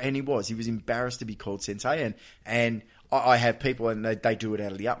was embarrassed to be called Sensei, and I have people, and they do it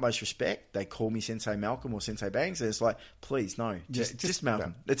out of the utmost respect. They call me Sensei Malcolm or Sensei Bangs, and it's like, please, no, just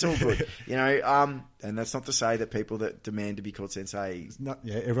Malcolm. No. It's all good, And that's not to say that people that demand to be called Sensei,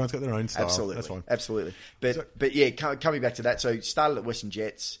 everyone's got their own style. Absolutely, that's fine. Absolutely. But yeah, coming back to that, so started at Western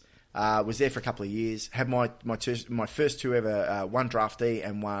Jets. Was there for a couple of years. Had my first two ever, one draftee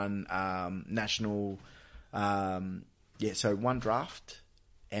and one national. So one draft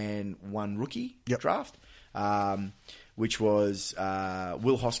and one rookie draft. Which was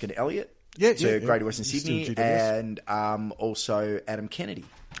Will Hoskin Elliott to Greater Western Sydney, and also Adam Kennedy.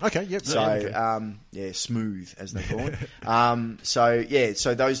 Okay, yep. So smooth as they call it.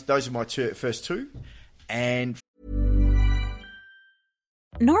 So those are my first two, and.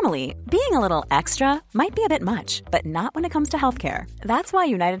 Normally, being a little extra might be a bit much, but not when it comes to healthcare. That's why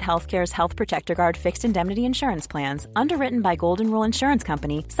United Healthcare's Health Protector Guard fixed indemnity insurance plans, underwritten by Golden Rule Insurance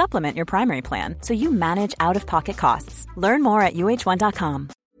Company, supplement your primary plan so you manage out-of-pocket costs. Learn more at UH1.com.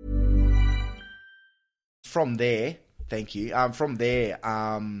 From there, thank you. From there,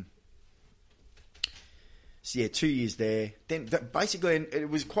 2 years there. Then basically, and it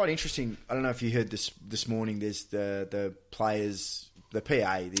was quite interesting. I don't know if you heard this morning. There's the players. The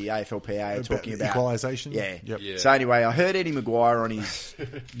PA, the AFL PA, talking about equalisation. Yeah. Yep. So anyway, I heard Eddie Maguire on his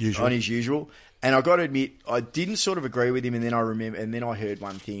usual, and I got to admit, I didn't sort of agree with him. And then I heard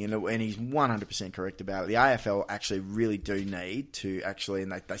one thing, and he's 100% correct about it. The AFL actually really do need to actually,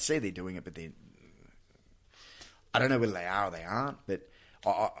 and they say they're doing it, but then I don't know whether they are or they aren't. But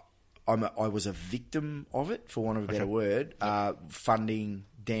I was a victim of it, for want of a better word, funding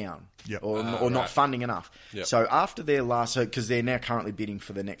down. Yep. Or not funding enough. Yep. So after their last, because they're now currently bidding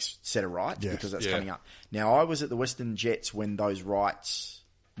for the next set of rights because that's coming up. Now I was at the Western Jets when those rights,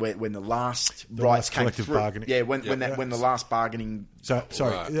 when the last rights came through. Bargaining. Yeah, when the last bargaining. So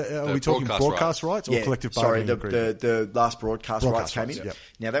sorry, are we talking broadcast rights or collective bargaining? Sorry, the last broadcast rights came in. Yep.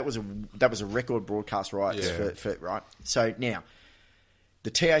 Now that was a record broadcast rights for right. So now the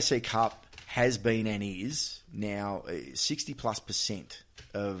TAC Cup has been and is now 60+%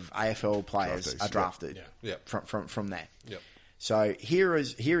 of AFL players are drafted from that. Yep. So here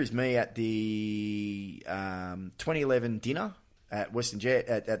is me at the 2011 dinner at Western Jet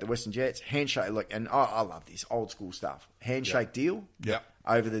at the Western Jets. Handshake, look, and I love this old school stuff. Handshake deal. Yep.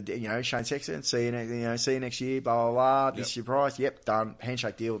 Over the Shane Sexton. See you next year. Blah blah blah. This is your price. Yep, done.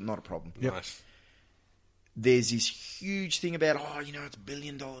 Handshake deal. Not a problem. Yep. Nice. There's this huge thing about it's $1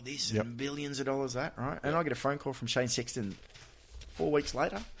 billion this and billions of dollars that, right? And I get a phone call from Shane Sexton 4 weeks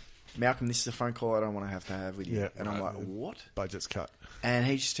later. Malcolm, this is a phone call I don't want to have with you. Yeah, and I'm like, what? Budget's cut. And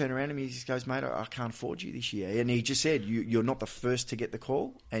he just turned around to me. He just goes, mate, I can't afford you this year. And he just said, you're not the first to get the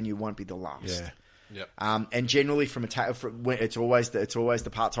call, and you won't be the last. Yeah. Yep. And generally, it's always the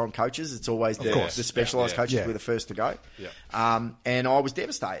part-time coaches. It's always the specialised coaches who are the first to go. Yeah. And I was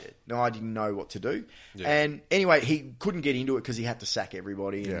devastated. No, I didn't know what to do. Yeah. And anyway, he couldn't get into it because he had to sack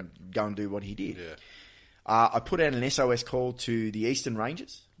everybody and go and do what he did. Yeah. I put out an SOS call to the Eastern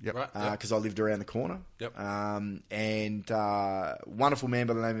Rangers. Yep. Right. Because I lived around the corner. Yep. And wonderful man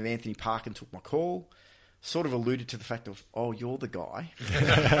by the name of Anthony Parkin took my call. Sort of alluded to the fact of, you're the guy,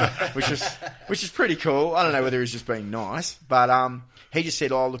 which is pretty cool. I don't know whether he's just being nice, but he just said,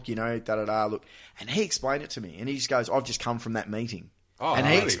 look, look, and he explained it to me, and he just goes, I've just come from that meeting, and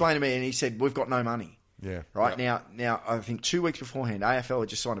he explained to me, and he said, we've got no money. Yeah. Right. Yep. Now, I think 2 weeks beforehand, AFL had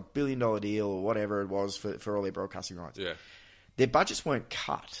just signed $1 billion deal or whatever it was for all their broadcasting rights. Yeah. Their budgets weren't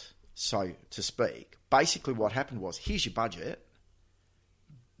cut, so to speak. Basically, what happened was, here's your budget.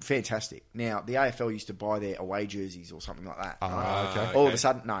 Fantastic. Now, the AFL used to buy their away jerseys or something like that. Okay. All of a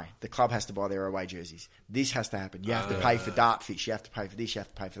sudden, no, the club has to buy their away jerseys. This has to happen. You have to pay for Dartfish. You have to pay for this. You have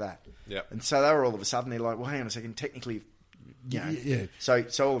to pay for that. Yep. And so they were all of a sudden, they're like, well, hang on a second. Technically, Yeah. So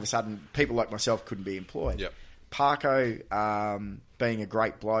all of a sudden, people like myself couldn't be employed. Yep. Parko, being a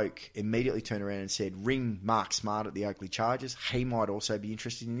great bloke, immediately turned around and said, ring Mark Smart at the Oakley Chargers. He might also be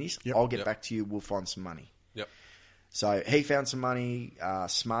interested in this. Yep. I'll get back to you. We'll find some money. Yep. So he found some money,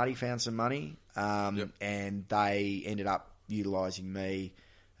 Smarty found some money, and they ended up utilising me.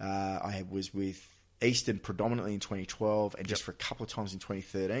 I was with Eastern predominantly in 2012 and just for a couple of times in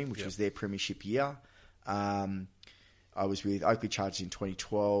 2013, which was their premiership year. I was with Oakley Chargers in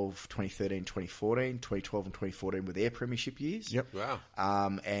 2012, 2013, 2014. 2012 and 2014 were their premiership years. Yep. Wow.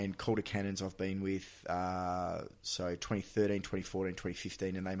 And Calder Cannons I've been with, 2013, 2014,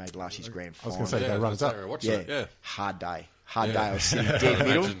 2015, and they made last year's grand I was final. going to say, they runners up. Yeah. Hard day. I was sitting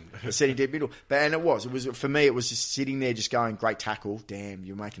dead middle. And it was for me, it was just sitting there just going, great tackle. Damn,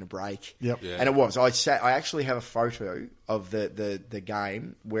 you're making a break. Yep. Yeah. And it was. I actually have a photo of the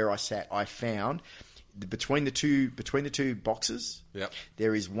game where I sat. I found between the two boxes, Yep.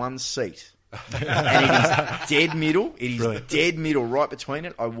 there is one seat. And it is dead middle. It is dead middle right between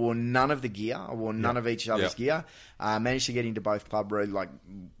it. I wore none of the gear. I wore none of each other's gear. Managed to get into both club rooms,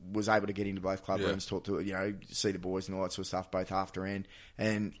 was able to get into both club rooms, talk to, see the boys and all that sort of stuff both after and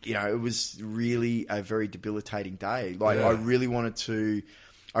it was really a very debilitating day. I really wanted to,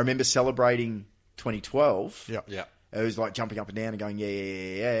 I remember celebrating 2012. Yeah. Yeah. It was like jumping up and down and going,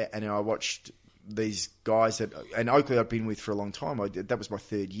 yeah. And then I watched these guys and Oakley I'd been with for a long time. That was my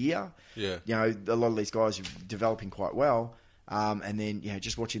third year. Yeah. A lot of these guys are developing quite well. And then,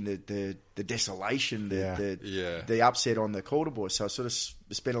 just watching the desolation, the upset on the Calder boys. So I sort of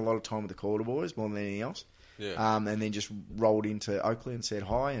spent a lot of time with the Calder boys more than anything else. Yeah. And then just rolled into Oakley and said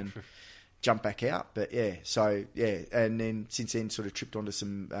hi and jumped back out. But and then since then sort of tripped onto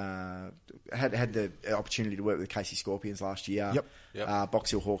some, had the opportunity to work with the Casey Scorpions last year. Yep. Box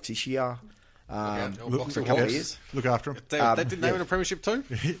Hill Hawks this year. Box for a Hill couple of Hawks. years. Look after him. They didn't win a premiership too?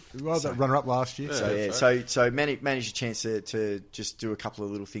 Well, that runner-up last year. So managed a chance to just do a couple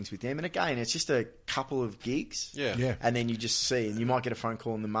of little things with them. And again, it's just a couple of gigs. Yeah. And then you just see, and you might get a phone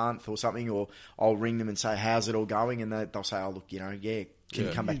call in the month or something, or I'll ring them and say, how's it all going? And they'll say, oh, look, can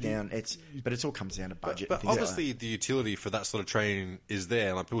you come back down? But it all comes down to budget. But obviously the utility for that sort of training is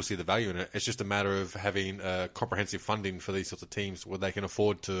there, and people see the value in it. It's just a matter of having comprehensive funding for these sorts of teams where they can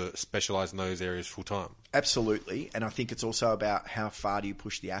afford to specialise in those areas full time. Absolutely, and I think it's also about how far do you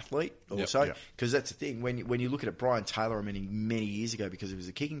push the athlete also, because that's the thing. When you look at it, Brian Taylor, many years ago, because he was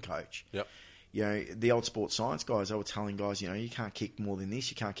a kicking coach. Yep. The old sports science guys, they were telling guys, you can't kick more than this,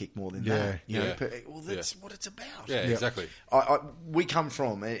 you can't kick more than that. Well, that's what it's about. Yeah, exactly. We come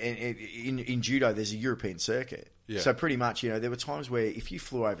from, in judo, there's a European circuit. Yeah. So pretty much, there were times where if you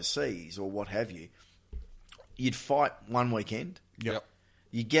flew overseas or what have you, you'd fight one weekend. Yep.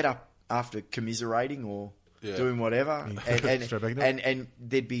 You get up after commiserating or doing whatever, and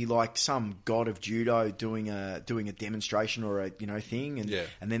there'd be like some god of judo doing a demonstration or a thing,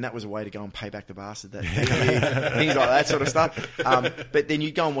 and then that was a way to go and pay back the bastard that things like that sort of stuff. But then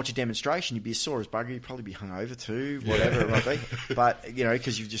you'd go and watch a demonstration, you'd be as sore as bugger, you'd probably be hungover too, whatever it might be. But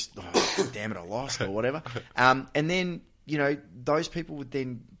because you've just damn it, I lost or whatever. And then those people would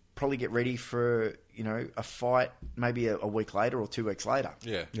then probably get ready for a fight maybe a week later or 2 weeks later.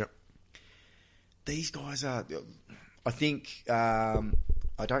 Yeah. Yep. These guys are, I think, I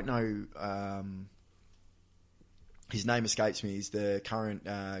don't know, his name escapes me. He's the current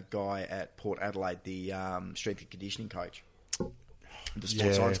guy at Port Adelaide, the strength and conditioning coach, the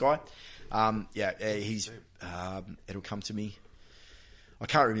sports science guy. He's, it'll come to me. I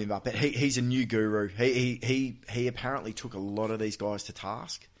can't remember, but he's a new guru. He apparently took a lot of these guys to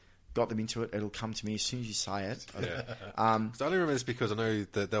task. Got them into it. It'll come to me as soon as you say it. Yeah. So I only remember this because I know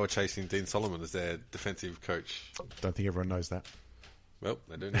that they were chasing Dean Solomon as their defensive coach. Don't think everyone knows that. Well,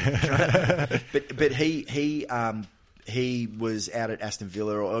 they do now. but he was out at Aston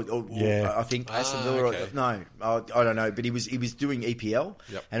Villa or I think Aston Villa. Okay. No, I don't know. But he was doing EPL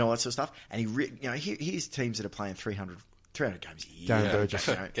Yep. and all that sort of stuff. And here's teams that are playing 300 games a year. Darren Burgess.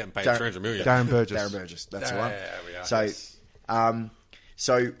 Getting paid 300 million. Darren Burgess. Darren Burgess. That's the Yeah, one. we are. So. Yes.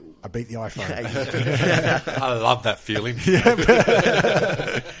 So I beat the iPhone. I love that feeling.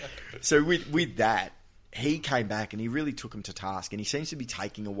 So with that, he came back and he really took him to task, and he seems to be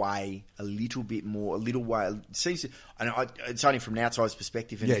taking away a little bit more, a little way. It seems to, it's only from an outsider's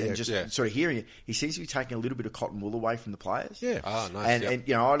perspective and sort of hearing it. He seems to be taking a little bit of cotton wool away from the players. Yeah. Oh, nice.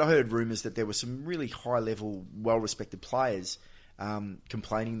 And I heard rumours that there were some really high level, well respected players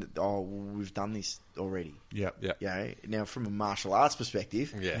complaining that we've done this already. Yeah. Now from a martial arts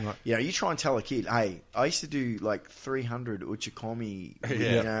perspective, you try and tell a kid, hey, I used to do like 300 uchikomi,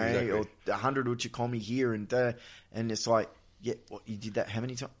 exactly. or 100 uchikomi here, and it's like, what, you did that how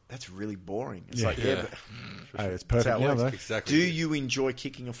many times? That's really boring. It's but it's perfect now, though. Exactly. Do you enjoy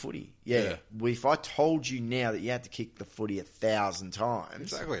kicking a footy? Yeah. Well, if I told you now that you had to kick the footy 1,000 times,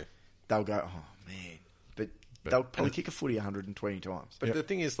 Exactly. they'll go, oh man. They'll probably kick a footy 120 times. But the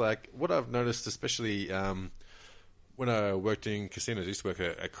thing is, like, what I've noticed, especially when I worked in casinos, I used to work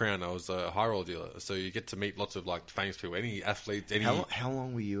at Crown. I was a high roll dealer, so you get to meet lots of like famous people, any athletes. How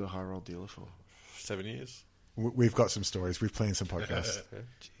long were you a high roll dealer for? 7 years. We've got some stories. We've planned some podcasts.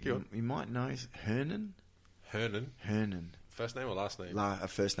 You might know Hernan. Hernan. First name or last name?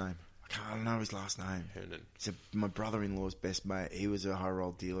 First name. I don't know his last name. Hernan. He's my brother-in-law's best mate. He was a high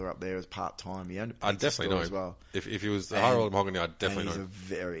roll dealer up there as part-time. He owned a I'd pizza definitely store know as him. well. If he was a high roller mahogany, I'd definitely know him.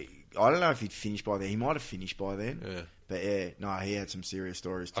 I don't know if he'd finished by then. He might have finished by then. Yeah. But yeah, no, he had some serious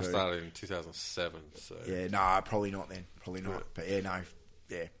stories too. I started in 2007. So. Yeah, no, probably not then. Probably not. Yeah. But yeah, no.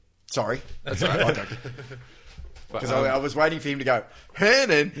 Yeah. Sorry. That's all right. Because I was waiting for him to go,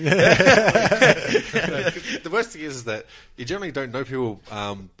 Hernan. The worst thing is that you generally don't know people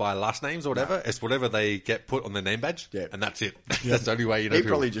by last names or whatever. No. It's whatever they get put on their name badge, and that's it. That's the only way you know he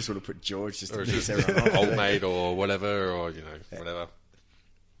people. Probably just would have put George just to piss everyone off. Old mate or whatever, or whatever.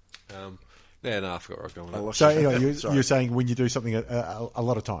 Yeah, no, I forgot where I was going with that. So you're saying when you do something a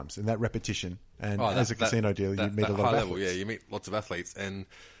lot of times, and that repetition, and as a casino dealer, you meet a lot of athletes. Yeah, you meet lots of athletes, and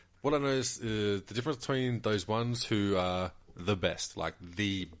what I noticed is the difference between those ones who are the best, like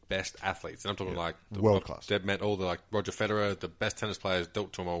the best athletes, and I'm talking like world class. They've met all the like Roger Federer, the best tennis players,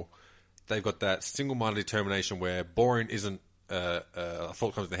 dealt to them all. They've got that single-minded determination where boring isn't a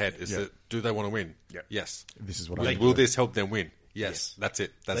thought comes in the head. Is that do they want to win? Yeah. Yes. This is what will this help them win? Yes. That's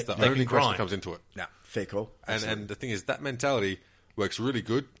it. That's the only question that comes into it. Yeah, fair call. And the thing is, that mentality works really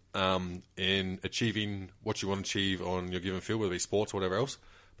good in achieving what you want to achieve on your given field, whether it be sports or whatever else.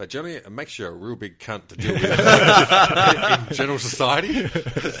 But generally, it makes you a real big cunt to deal with in general society.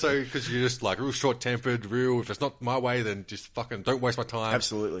 So, because you're just like real short-tempered, if it's not my way, then just fucking don't waste my time.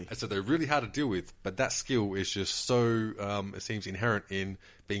 Absolutely. And so they're really hard to deal with. But that skill is just so, it seems inherent in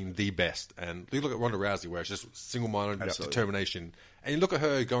being the best. And you look at Ronda Rousey, where it's just single-minded determination. And you look at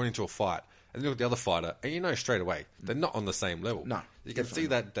her going into a fight, and you look at the other fighter, and you know straight away, they're not on the same level. No. You can see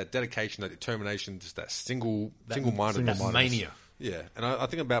that dedication, that determination, just that single-mindedness. That mania. Yeah, and I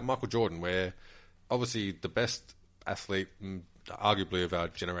think about Michael Jordan, where obviously the best athlete, arguably of our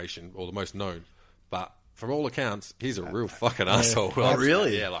generation, or the most known, but from all accounts, he's a real fucking asshole. Oh,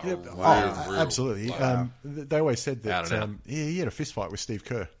 really? Yeah, like real, absolutely. Like, they always said that out. He had a fist fight with Steve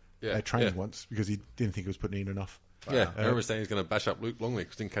Kerr at training once because he didn't think he was putting in enough. Yeah, I remember saying he's going to bash up Luke Longley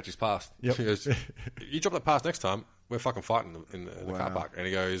because he didn't catch his pass. Yep. He goes, you drop that pass next time, we're fucking fighting in the car park. And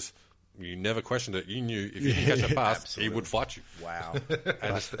he goes, you never questioned it. You knew if you didn't catch that pass, he would fight you. Wow.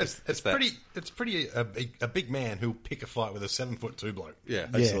 And it's pretty a big man who'll pick a fight with a 7'2" bloke. Yeah,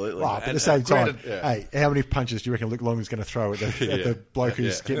 absolutely. Well, but at the same time, hey, how many punches do you reckon Luke Longley's going to throw at the bloke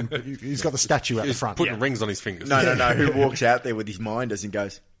who's getting? He's got the statue at the front, putting rings on his fingers. No. Who walks out there with his minders and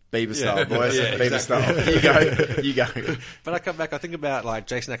goes, Bieber style, boys. Bieber style. You go. But I come back, I think about like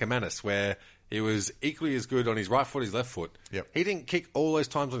Jason Ackermanis, where he was equally as good on his right foot as his left foot. Yep. He didn't kick all those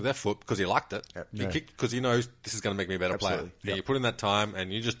times on his left foot because he liked it. Yep. He kicked because he knows this is going to make me a better player. And you put in that time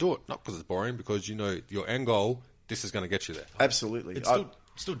and you just do it. Not because it's boring, because you know your end goal, this is going to get you there. Absolutely. It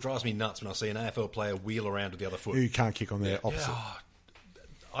still drives me nuts when I see an AFL player wheel around with the other foot. You can't kick on the opposite. Yeah,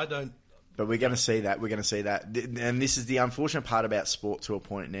 I don't... But we're going to see that. And this is the unfortunate part about sport to a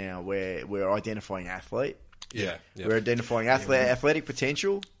point now where we're identifying athlete. Yeah. We're identifying athletic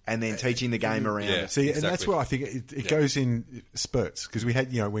potential and then teaching the game around it. See, and that's where I think it goes in spurts, because we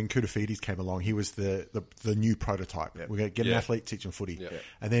had, when Koutoufides came along, he was the new prototype. We're going to get an athlete, teach him footy.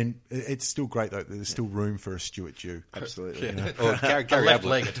 And then it's still great, though. There's still room for a Stuart Dew. Absolutely. Or Gary left Ablett.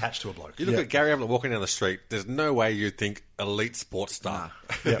 leg attached to a bloke. You look at Gary Ablett walking down the street, there's no way you'd think elite sports star.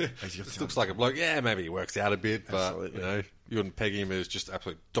 This looks like a bloke. Yeah, maybe he works out a bit, but you wouldn't peg him as just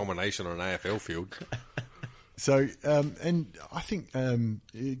absolute domination on an AFL field. So, and I think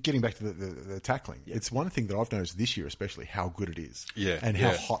getting back to the tackling, it's one thing that I've noticed this year, especially how good it is, and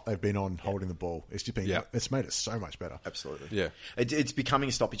how hot they've been on holding the ball. It's just been, it's made it so much better. Absolutely, yeah. It's becoming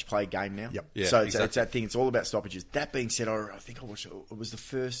a stoppage play game now. Yep. Yeah, so it's that thing. It's all about stoppages. That being said, I think I watched it was the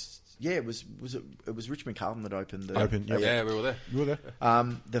first. Yeah, it was Richmond Carlton that opened the... Yeah, we were there. You were there.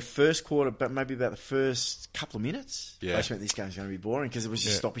 The first quarter, but maybe about the first couple of minutes, I just went, this game's going to be boring because it was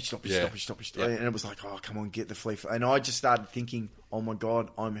just stoppage. And it was like, oh, come on, get the flea. And I just started thinking, oh my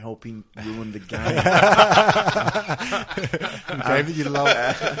God, I'm helping ruin the game. David, you love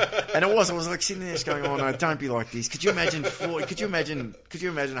and I was like sitting there just going, oh no, don't be like this. Could you imagine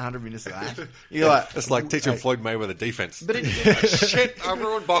 100 minutes of that? You're like, it's like teaching Floyd Mayweather defense. But shit, I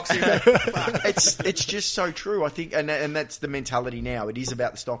ruined boxing. It's just so true, I think, and that's the mentality now. It is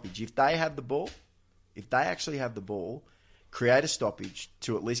about the stoppage. If they have the ball, if they actually have the ball, create a stoppage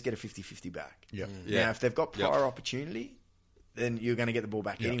to at least get a 50-50 back. Yeah. Now, if they've got prior opportunity, then you're going to get the ball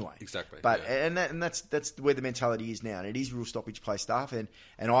back anyway. Exactly. But and that's where the mentality is now, and it is real stoppage play stuff. And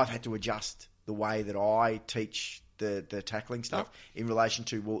I've had to adjust the way that I teach the tackling stuff in relation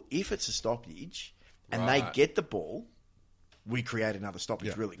to, well, if it's a stoppage, and they get the ball, we create another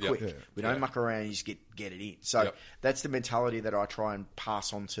stoppage really quick. We don't muck around and just get it in. So that's the mentality that I try and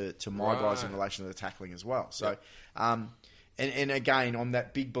pass on to my guys in relation to the tackling as well. So, and again, I'm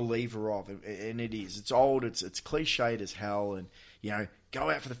that big believer of, and it's old, it's cliched as hell, and go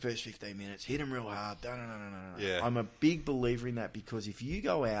out for the first 15 minutes, hit them real hard. No. Yeah. I'm a big believer in that, because if you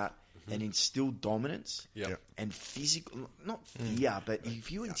go out and instill dominance and physical, not fear, but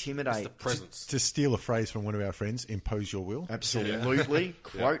if you intimidate... It's the presence. To steal a phrase from one of our friends, impose your will. Absolutely.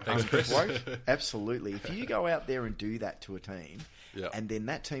 Quote, unquote. Absolutely. If you go out there and do that to a team, and then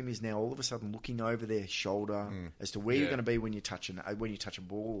that team is now all of a sudden looking over their shoulder as to where you're going to be when you touch a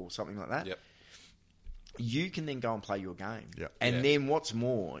ball or something like that, you can then go and play your game. And then what's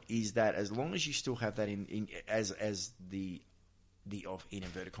more is that as long as you still have that as the in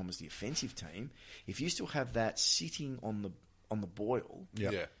inverted commas, the offensive team, if you still have that sitting on the boil,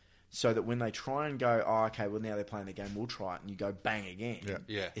 so that when they try and go, okay, well now they're playing the game, we'll try it, and you go bang again,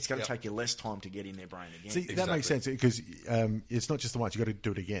 it's going to take you less time to get in their brain again. See, that makes sense, because it's not just the once, you've got to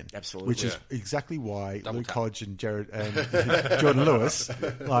do it again. Absolutely. Which is exactly why Luke Hodge and Jared and Jordan Lewis,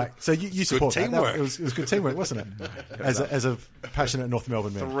 so you support that. It was good teamwork, wasn't it? As a passionate North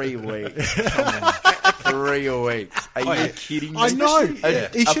Melbourne man. 3 weeks. 3 weeks. Are you kidding me? I know.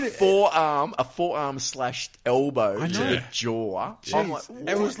 A forearm slashed elbow to the jaw. I'm like,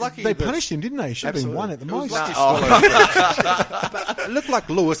 it was lucky. They punished him, didn't they? Should have been one at the most. It looked like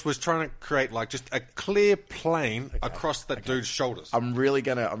Lewis was trying to create just a clear plane across that dude's shoulders. I'm really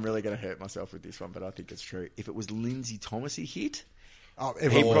gonna hurt myself with this one, but I think it's true. If it was Lindsay Thomas he hit,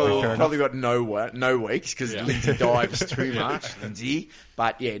 he probably got no weeks, because Lindsay dives too much, Lindsay.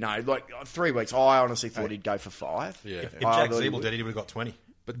 But 3 weeks. I honestly thought he'd go for 5. Yeah. If Jack Zeeble did it, he would have got 20.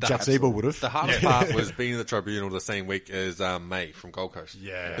 But Jack Zeeble would have. The hardest part was being in the tribunal the same week as May from Gold Coast.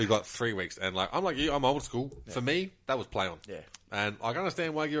 Yeah. Who got 3 weeks. And I'm like you, I'm old school. Yeah. For me, that was play on. Yeah. And I can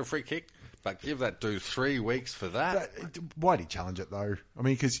understand why you give a free kick, but give that dude 3 weeks for that. Why'd he challenge it, though? I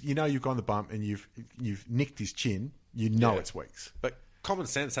mean, because you've gone the bump and you've nicked his chin. It's weeks. But common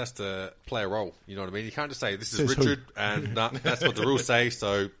sense has to play a role. You know what I mean? You can't just say, this is Richard, and that's what the rules say,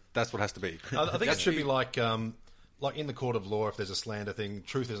 so that's what has to be. I think it should be like in the court of law, if there's a slander thing,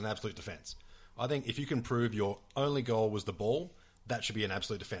 truth is an absolute defence. I think if you can prove your only goal was the ball, that should be an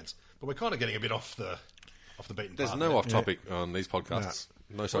absolute defence. But we're kind of getting a bit off the beaten path. There's no off topic on these podcasts.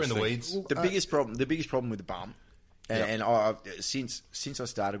 No such thing. We're in the weeds. The biggest problem with the bump, and since I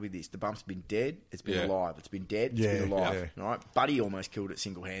started with this, the bump's been dead. It's been alive. It's been dead. It's been alive. All right, Buddy almost killed it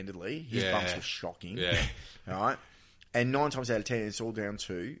single-handedly. His bumps were shocking. All right. And 9 times out of 10, it's all down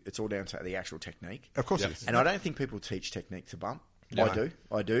to the actual technique. Of course it is. And I don't think people teach technique to bump. No.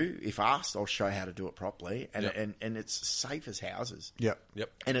 I do. If asked, I'll show how to do it properly. And it's safe as houses. Yep.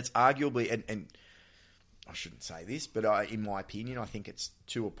 And it's arguably, and I shouldn't say this, but in my opinion, I think it's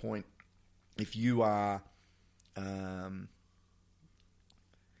to a point, if you are a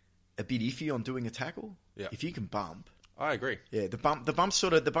bit iffy on doing a tackle, if you can bump, I agree. Yeah, the bump's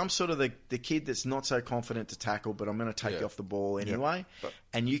sort of the kid that's not so confident to tackle, but I'm going to take you off the ball anyway.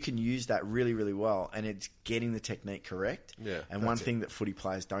 And you can use that really, really well, and it's getting the technique correct. Yeah, and one thing that footy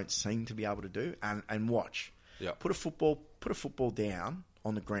players don't seem to be able to do, and watch, put a football down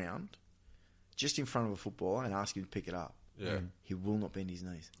on the ground, just in front of a footballer, and ask him to pick it up. Yeah. He will not bend his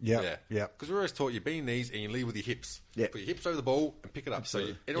knees. Yeah. Because we're always taught you bend your knees and you lead with your hips. Yeah. Put your hips over the ball and pick it up.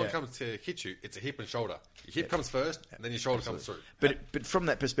 Absolutely. So anyone comes to hit you, it's a hip and shoulder. Your hip comes first, and then your shoulder comes through. But from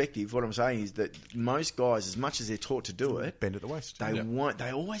that perspective, what I'm saying is that most guys, as much as they're taught to do it, bend at the waist. They won't.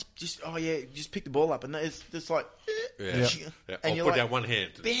 They always just just pick the ball up, and it's like and you're put down one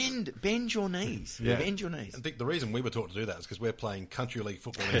hand. Bend your knees. Bend your knees. I think the reason we were taught to do that is because we're playing country league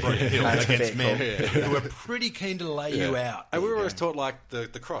football in Broken Hill against men who are pretty keen to lay you out. And we were always taught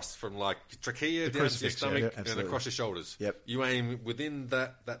the cross from trachea down to your stomach and across your shoulders. Yep. You aim within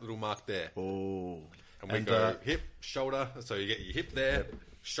that little mark there. Oh. And we go hip, shoulder. So you get your hip there,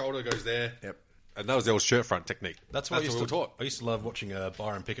 shoulder goes there. Yep. And that was the old shirt front technique. That's what we were taught. I used to love watching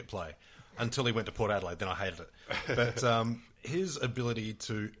Byron Pickett play until he went to Port Adelaide. Then I hated it. But his ability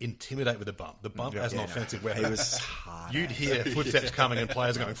to intimidate with the bump as an offensive weapon. He was hard. You'd hear footsteps coming and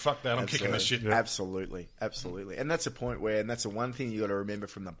players going, fuck that, I'm kicking this shit. Absolutely. And that's the point where, and that's the one thing you got to remember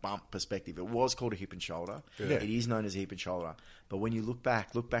from the bump perspective. It was called a hip and shoulder. Yeah. It is known as a hip and shoulder. But when you look back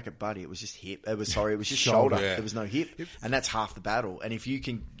at Buddy, it was just hip. It was just shoulder. Yeah. There was no hip. And that's half the battle. And if you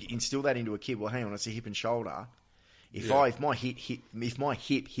can instill that into a kid, well, hang on, it's a hip and shoulder. If my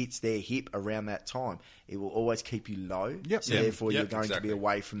hip hits their hip around that time, it will always keep you low. Yep. So therefore, you're going to be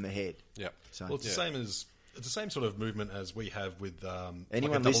away from the head. Yep. So, well, it's the same as It's the same sort of movement as we have with like a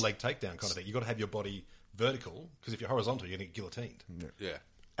double leg takedown kind of thing. You've got to have your body vertical, because if you're horizontal, you're going to get guillotined. Yeah.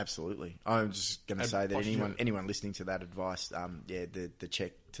 Absolutely. I'm just going to say that anyone listening to that advice, the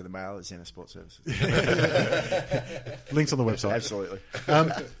check to the mail is Zenith Sports Services. Links on the website. Absolutely.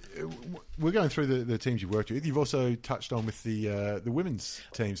 We're going through the teams you've worked with. You've also touched on with the women's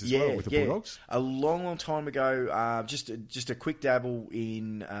teams as well, with the Bulldogs. A long time ago, just a quick dabble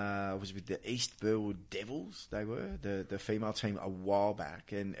in, was with the East Burwood Devils, they were, the female team a while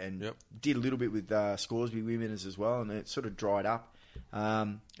back, and did a little bit with Scoresby Women as well, and it sort of dried up.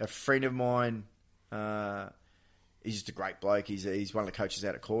 A friend of mine, he's just a great bloke. He's one of the coaches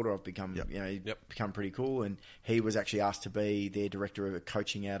out at Calder. I've become, become pretty cool. And he was actually asked to be their director of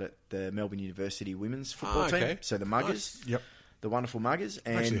coaching out at the Melbourne University women's football team. So the Muggers, the wonderful Muggers.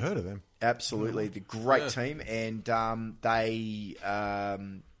 And I've actually heard of them. Absolutely, the great team. And they,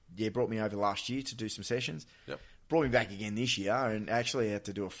 brought me over last year to do some sessions. Brought me back again this year, and actually had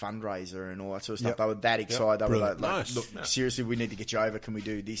to do a fundraiser and all that sort of stuff. They were that excited. They were like, look, seriously, we need to get you over. Can we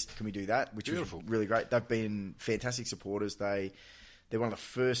do this? Can we do that? Which was really great. They've been fantastic supporters. They're one of the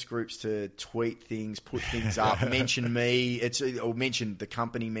first groups to tweet things, put things up, mention me, or mention the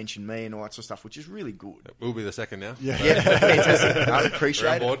company, mention me, and all that sort of stuff, which is really good. We'll be the second now. Yeah, fantastic. I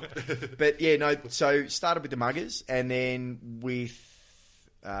appreciate it. But so started with the Muggers, and then with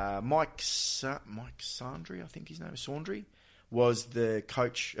Mike Sandry, I think his name is Saundry, was the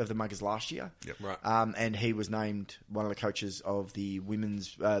coach of the Muggers last year. And he was named one of the coaches of the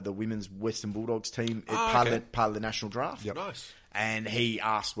women's Western Bulldogs team, part of the national draft. Nice. And he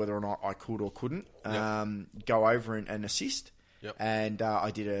asked whether or not I could or couldn't go over and assist. And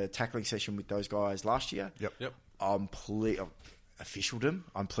I did a tackling session with those guys last year. I'm officialed them.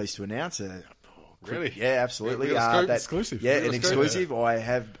 I'm pleased to announce Really? Yeah, absolutely. Exclusive. Yeah, an exclusive. Yeah.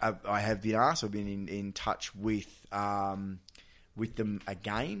 I have been asked. I've been in touch with them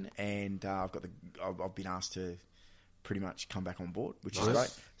again, and I've been asked to pretty much come back on board, which is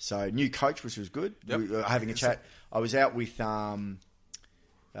great. So new coach, which was good. We were having a chat. I was out with the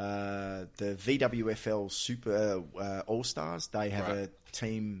VWFL Super All Stars. They have a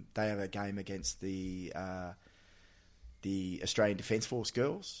team. They have a game against the Australian Defence Force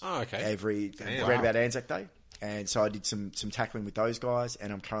girls. Around about Anzac Day. And so I did some tackling with those guys,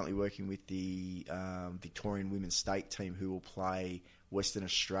 and I'm currently working with the Victorian Women's State team, who will play Western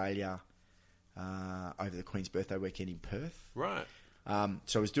Australia over the Queen's Birthday weekend in Perth. Right.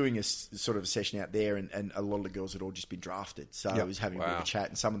 So I was doing a sort of a session out there, and a lot of the girls had all just been drafted. So I was having a bit of a chat,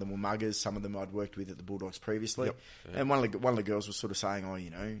 and some of them were Muggers, some of them I'd worked with at the Bulldogs previously. And one of the girls was sort of saying, are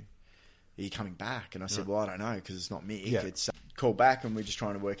you coming back? And I said, well, I don't know, because it's not me. It's call back, and we're just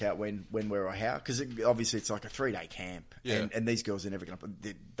trying to work out when, where, or how. Because obviously it's like a 3-day camp, and these girls are never going to.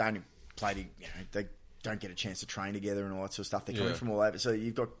 They don't play. They don't get a chance to train together and all that sort of stuff. They're coming from all over. So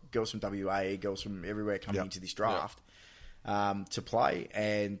you've got girls from WA, girls from everywhere coming into this draft. To play,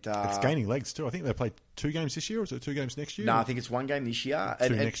 and it's gaining legs too. I think they played 2 games this year, or is it 2 games next year? No, I think it's 1 game this year,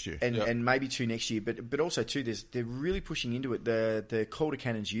 and next year, and maybe 2 next year. But also too, they're really pushing into it. The Calder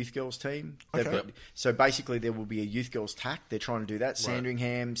Cannons youth girls team. So basically, there will be a youth girls tack. They're trying to do that.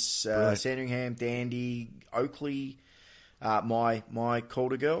 Sandringham, Dandy, Oakley. My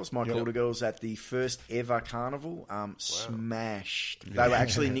Calder girls, Calder girls at the first ever carnival, smashed. They were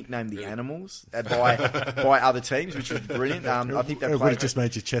actually nicknamed the Animals by other teams, which was brilliant. I think they would have just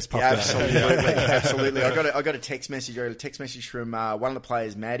made your chest puff out. Absolutely. I got a text message. I got a text message from one of the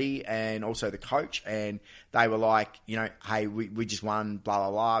players, Maddie, and also the coach, and they were like, hey, we just won, blah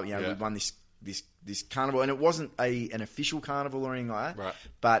blah blah. We won this carnival, and it wasn't an official carnival or anything like that.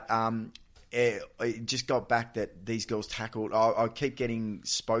 But it just got back that these girls tackled. I keep getting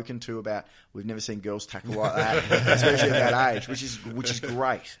spoken to about we've never seen girls tackle like that, especially at that age, which is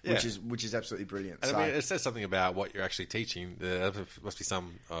great, which is absolutely brilliant. And I mean, it says something about what you're actually teaching. There must be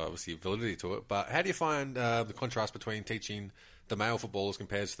some obviously validity to it. But how do you find the contrast between teaching the male footballers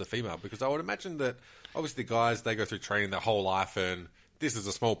compared to the female? Because I would imagine that obviously the guys, they go through training their whole life, and this is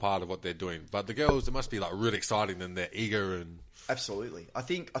a small part of what they're doing. But the girls, it must be like really exciting, and they're eager and absolutely. I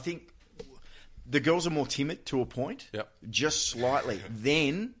think. The girls are more timid to a point, just slightly.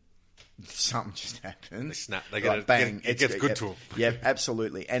 Then something just happens. They snap. They get bang. It gets good to them. Yeah,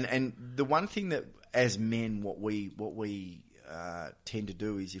 absolutely. And the one thing that, as men, what we tend to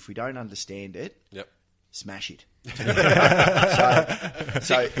do is, if we don't understand it, smash it.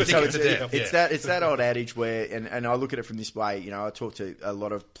 so it's that old adage where, and I look at it from this way. I talk to a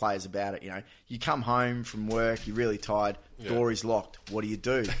lot of players about it. You come home from work, you're really tired, door is locked. What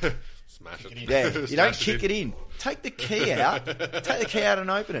do? Smash it. Yeah, you don't kick it in. Take the key out. Take the key out and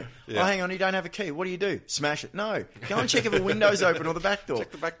open it. Yeah. Oh, hang on, you don't have a key. What do? Smash it. No. Go and check if the window's open or the back door.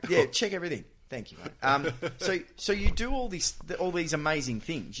 Check the back door. Yeah, check everything. Thank you, mate. So you do all these amazing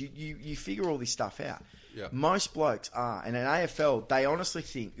things. You figure all this stuff out. Yeah. Most blokes are, and in AFL, they honestly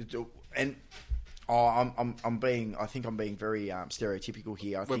think, and I'm being very stereotypical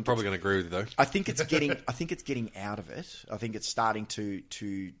here. We're probably going to agree with you, though. I think it's getting out of it. I think it's starting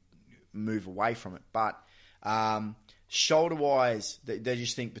to move away from it. But shoulder wise, they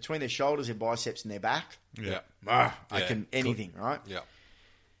just think between their shoulders, their biceps, and their back. Yeah. I can anything, right? Yeah.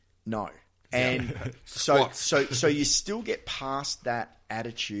 No. And so you still get past that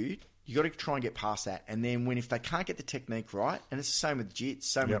attitude. You got to try and get past that. And then if they can't get the technique right, and it's the same with jits,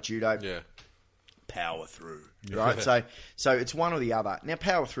 same with judo. Yeah. Power through, right? So it's one or the other. Now,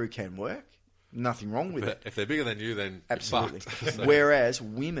 power through can work. Nothing wrong with it. If they're bigger than you, then absolutely. So. Whereas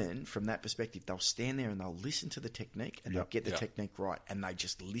women, from that perspective, they'll stand there and they'll listen to the technique and they'll get the technique right, and they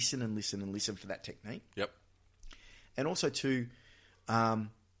just listen and listen and listen for that technique. Yep. And also too,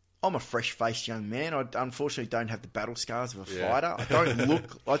 I'm a fresh-faced young man. I unfortunately don't have the battle scars of a fighter. I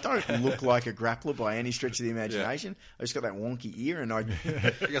don't look like a grappler by any stretch of the imagination. I just got that wonky ear, and you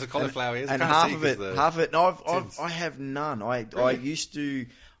got a cauliflower ears, and half of it. No, I have none. I used to.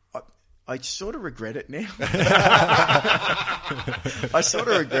 I sort of regret it now. I sort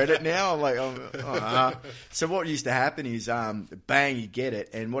of regret it now. I'm like, So what used to happen is, bang, you get it,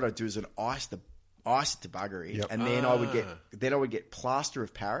 and what I do is I'd ice it to buggery, and then I would get plaster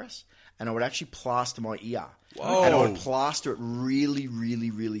of Paris, and I would actually plaster my ear. Whoa. And I would plaster it really,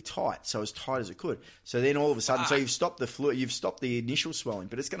 really, really tight, so as tight as it could. So then all of a sudden, so you've stopped the fluid, you've stopped the initial swelling,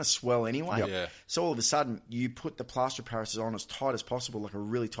 but it's going to swell anyway. Yep. Yeah. So all of a sudden, you put the plaster of Paris on as tight as possible, like a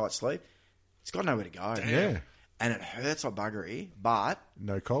really tight sleeve. It's got nowhere to go. Damn. Yeah. And it hurts like buggery, but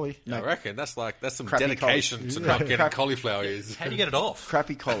no collie. I reckon that's some dedication to not getting cauliflower ears. How do you get it off?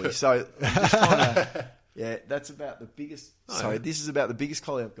 Crappy collie. So I'm just trying to. Yeah, that's about the biggest. This is about the biggest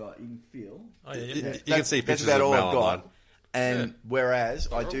collie I've got. You can feel. Oh, yeah. You can see pictures that's about of all Mel I've got. online. And whereas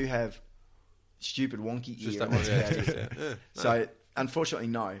I do have stupid wonky ear. Just that one, yeah. So unfortunately,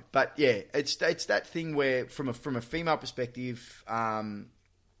 no. But yeah, it's that thing where from a female perspective,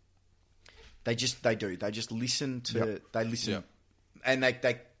 they just listen to they listen. Yep. And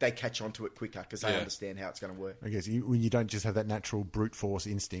they catch on to it quicker because they understand how it's going to work. I guess when you don't just have that natural brute force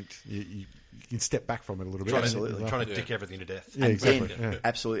instinct, you can step back from it a little bit. Absolutely. Trying to dick everything to death. Yeah, exactly.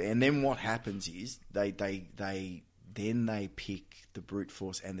 Absolutely. And then what happens is they pick the brute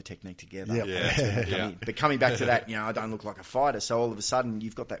force and the technique together. Yep. Yeah. But coming back to that, I don't look like a fighter. So all of a sudden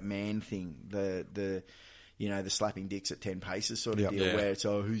you've got that man thing, the slapping dicks at 10 paces sort of deal where it's,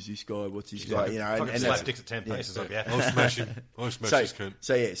 who's this guy? What's this guy? And slap dicks at 10 paces. I'll smash him. I'll smash this cunt.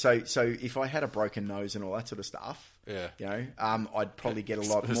 So if I had a broken nose and all that sort of stuff, I'd probably get a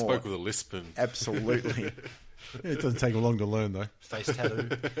lot more. Spoke with a lisp. Absolutely. It doesn't take long to learn though. Face tattoo.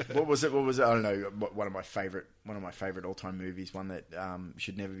 What was it? I don't know. One of my favorite all-time movies. One that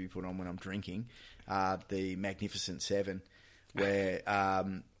should never be put on when I'm drinking. The Magnificent Seven, where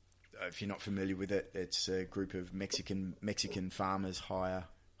if you're not familiar with it, it's a group of Mexican farmers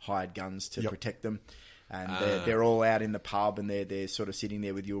hired guns to protect them, and they're all out in the pub, and they're sort of sitting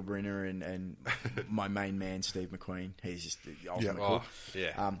there with Yul Brynner and my main man Steve McQueen. He's just the ultimate cool.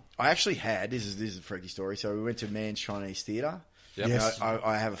 I actually had this is a freaky story. So we went to Man's Chinese Theatre. Yep. Yes.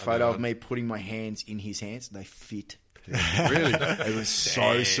 I have a photo of me putting my hands in his hands. They fit. Really? It was so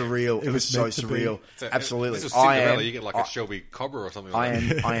surreal. It was so surreal. Absolutely. This is Cinderella. You get like a Shelby Cobra or something like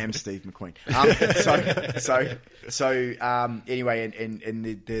that. I am Steve McQueen. Anyway,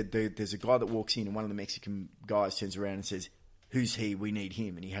 and there's a guy that walks in, and one of the Mexican guys turns around and says, "Who's he? We need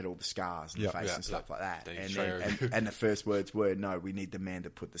him." And he had all the scars on the face and stuff like that. And the first words were, "No, we need the man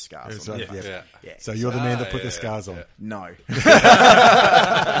that put the scars on the face." Yeah. So you're the man that put the scars on. No.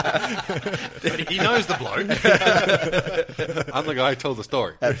 But he knows the bloke. I'm the guy who told the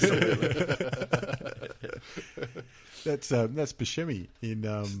story. Absolutely. That's Buscemi in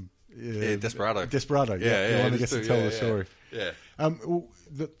Desperado. Desperado, the one that gets to tell the story. Yeah.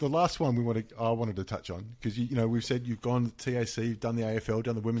 The last one I wanted to touch on, because we've said you've gone to TAC, you've done the AFL,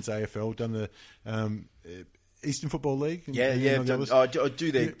 done the women's AFL, done the Eastern Football League. I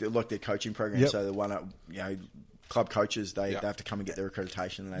do their coaching program. So the one club coaches they have to come and get their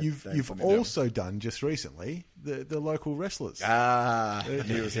accreditation. And you've also done just recently the local wrestlers. I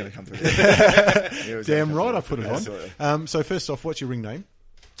knew it was going to come through. Damn right, I put it on. So first off, what's your ring name?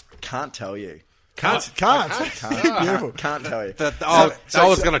 Can't tell you. Can't. Beautiful. Can't tell you. I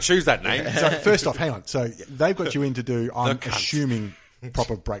was going to choose that name. So first off, hang on. So they've got you in to do, I'm assuming,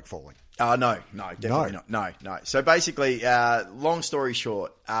 proper break falling. No, definitely not. No. So basically, long story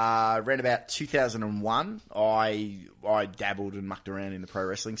short, around about 2001, I dabbled and mucked around in the pro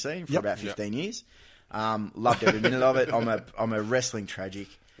wrestling scene for about 15 years. Loved every minute of it. I'm a wrestling tragic.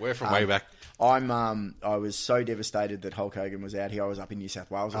 We're from way back. I was so devastated that Hulk Hogan was out here. I was up in New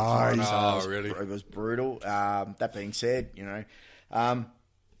South Wales at the time. So really? It was brutal. That being said,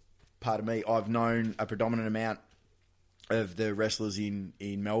 pardon me, I've known a predominant amount of the wrestlers in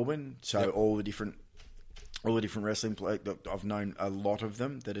Melbourne. So all the different wrestling, I've known a lot of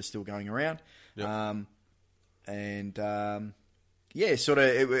them that are still going around. Yep.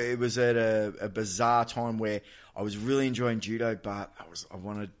 It was at a bizarre time where I was really enjoying judo, but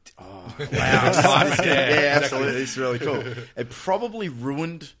absolutely, it's really cool. It probably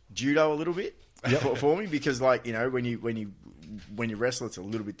ruined judo a little bit for me because, when you wrestle, it's a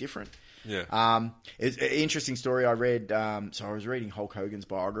little bit different. Yeah. It's an interesting story I read. So I was reading Hulk Hogan's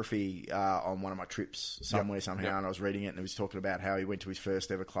biography on one of my trips somehow, and I was reading it, and it was talking about how he went to his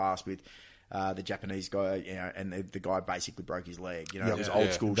first ever class with the Japanese guy, and the guy basically broke his leg. It was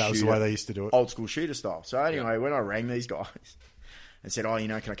old school. That was the way they used to do it. Old school shooter style. So anyway, when I rang these guys and said,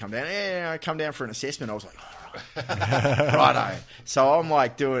 can I come down? Yeah, come down for an assessment. I was like, all right, righto. So I'm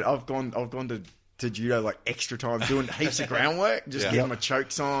like I've gone to judo like extra time, doing heaps of groundwork, just getting my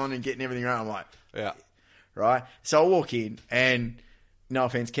chokes on and getting everything right. I'm like, right. So I walk in, and no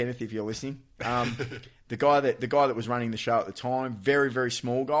offense, Kenneth, if you're listening, the guy that was running the show at the time, very, very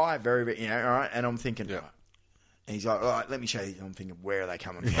small guy, very, very, all right. And I'm thinking, and he's like, all right, let me show you. I'm thinking, where are they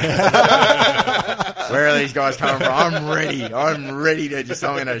coming from? Where are these guys coming from? I'm ready to just,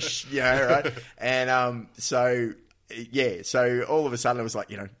 I'm going to, right. And so all of a sudden it was like,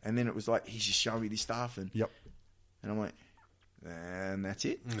 and then it was like, he's just showing me this stuff, and I'm like, and that's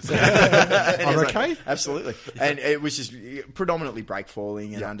it. I'm okay. Like, absolutely. And it was just predominantly break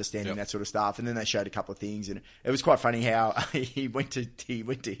falling and understanding that sort of stuff. And then they showed a couple of things, and it was quite funny how he went to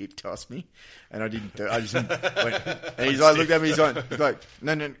hip toss me, and I didn't do it. I just went, and he's like, looked at me, he's like,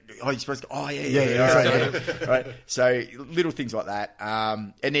 no, oh, you're supposed to, all right. So little things like that.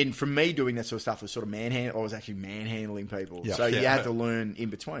 And then from me doing that sort of stuff was sort of I was actually manhandling people. So you had to learn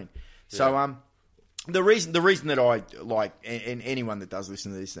in between. So, The reason that I like, and anyone that does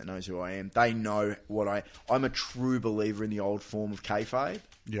listen to this that knows who I am, they know I'm a true believer in the old form of kayfabe.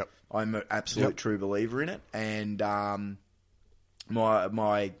 Yep. I'm an absolute true believer in it. And a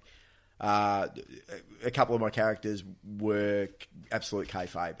couple of my characters were absolute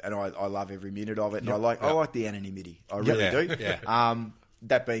kayfabe, and I love every minute of it. And I like the anonymity. I really do. Yeah.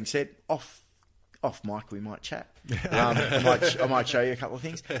 That being said, off mic we might chat. I might show you a couple of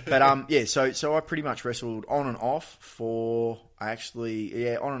things. But so I pretty much wrestled on and off for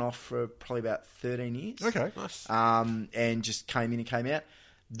probably about 13 years. Okay, nice. And just came in and came out.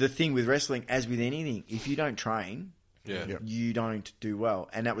 The thing with wrestling, as with anything, if you don't train, you don't do well.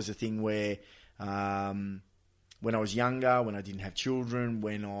 And that was the thing where when I was younger, when I didn't have children,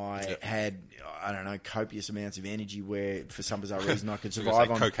 when I had, copious amounts of energy where, for some bizarre reason, I could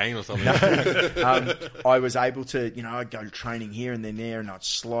survive on cocaine or something. I was able to, I'd go to training here and then there, and I'd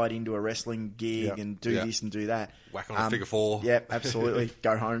slide into a wrestling gig and do this and do that. Whack on a figure four. Yeah, absolutely.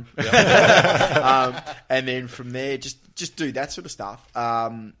 Go home. And then from there, just do that sort of stuff.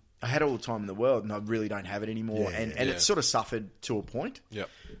 I had all the time in the world, and I really don't have it anymore. And it sort of suffered to a point. Yep.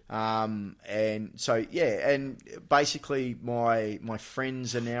 And so, and basically my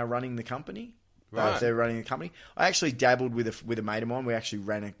friends are now running the company. Right. They're running the company. I actually dabbled with a mate of mine. We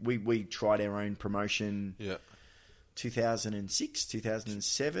actually we tried our own promotion. Yeah. 2006,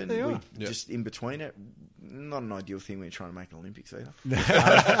 2007. Just in between it. Not an ideal thing when you're trying to make an Olympics either.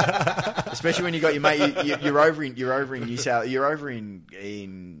 Especially when you got your mate. You're over in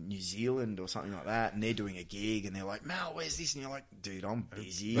New Zealand or something like that, and they're doing a gig, and they're like, "Mal, where's this?" And you're like, "Dude, I'm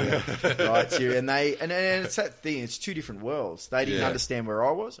busy." Right? So, and it's that thing. It's two different worlds. They didn't understand where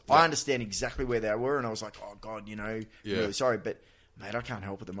I was. I understand exactly where they were, and I was like, "Oh God, really sorry, but mate, I can't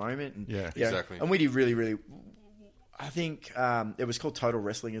help at the moment." And, exactly. And we did really, really. I think it was called Total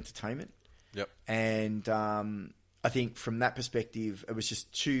Wrestling Entertainment. Yep. And I think from that perspective, it was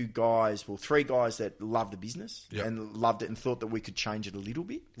just three guys that loved the business and loved it and thought that we could change it a little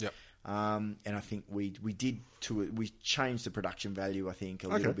bit. Yep. And I think we changed the production value, I think, a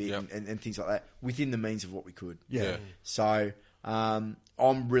little bit and things like that within the means of what we could. Yeah. So I'm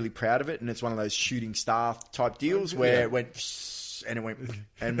really proud of it, and it's one of those shooting star type deals where it went... And it went,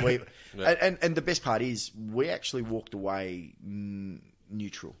 and we, and the best part is we actually walked away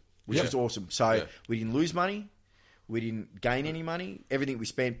neutral, which was awesome. So we didn't lose money, We didn't gain any money. Everything we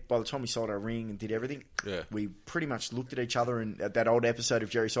spent, by the time we sold our ring and did everything, we pretty much looked at each other. And at that old episode of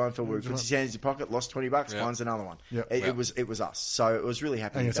Jerry Seinfeld where he puts his hands in his pocket, lost $20, finds another one. It was us. So it was really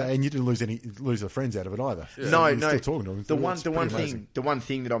happy. And you didn't lose the friends out of it either. Yeah. No. Still talking to him. The one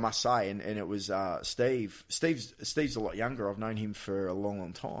thing that I must say, and it was Steve. Steve's a lot younger. I've known him for a long,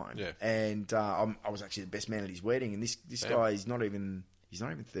 long time. Yeah. And I was actually the best man at his wedding. And this guy is not even. He's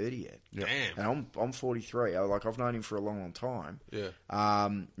not even 30 yet. Damn. And I'm 43. I've known him for a long, long time. Yeah.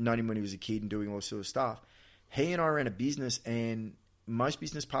 Known him when he was a kid and doing all this sort of stuff. He and I ran a business, and most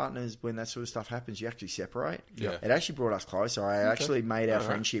business partners, when that sort of stuff happens, you actually separate. Yeah. It actually brought us closer. I actually made our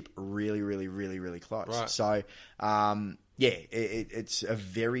friendship really, really, really, really close. Right. So, it's a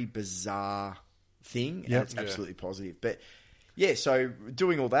very bizarre thing, and it's absolutely positive. But, so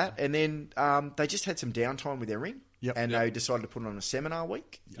doing all that, and then they just had some downtime with their ring. Yep. And they decided to put on a seminar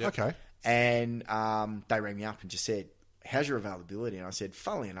week. Yep. Okay. And they rang me up and just said, how's your availability? And I said,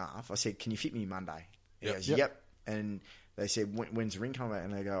 funnily enough, I said, can you fit me Monday? And he goes, yep. And they said, when's the ring coming out?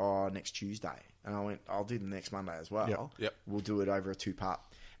 And they go, next Tuesday. And I went, I'll do the next Monday as well. Yep. We'll do it over a 2-part.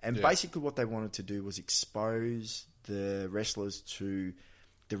 And basically what they wanted to do was expose the wrestlers to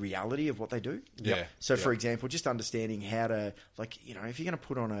the reality of what they do. Yeah. So, for example, just understanding how to, if you're going to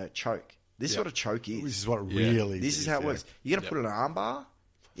put on a choke, this is what a choke is. This is what it really is. This is how it works. You're going to put an arm bar.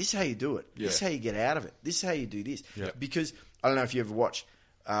 This is how you do it. This is how you get out of it. This is how you do this. Because I don't know if you ever watch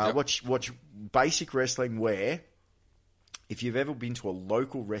basic wrestling where if you've ever been to a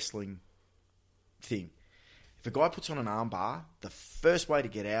local wrestling thing, if a guy puts on an arm bar, the first way to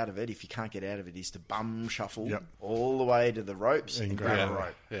get out of it, if you can't get out of it, is to bum shuffle all the way to the ropes and grab a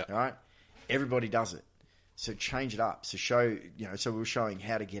rope. Yeah. All right? Everybody does it. So change it up. So so we were showing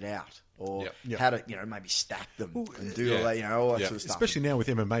how to get out or how to, maybe stack them and do all that, all that sort of stuff. Especially now with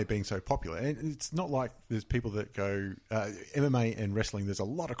MMA being so popular. And it's not like there's people that go, MMA and wrestling, there's a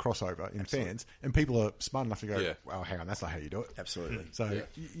lot of crossover in fans. And people are smart enough to go, well, hang on, that's not how you do it. Absolutely. So,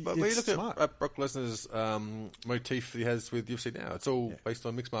 but when you look at Brock Lesnar's motif he has with UFC now, it's all based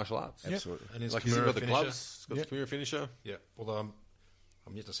on mixed martial arts. Absolutely. And his he's got the finisher. gloves, got the Kimura finisher. Yeah. Although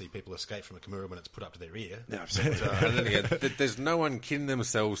I'm yet to see people escape from a Kimura when it's put up to their ear. No, absolutely. And then again, there's no one kidding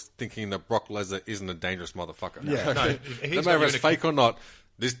themselves thinking that Brock Lesnar isn't a dangerous motherfucker. Yeah. No matter if it's fake or not,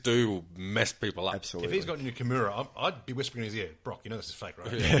 this dude will mess people up. Absolutely. If he's got a new Kimura, I'd be whispering in his ear, Brock, this is fake,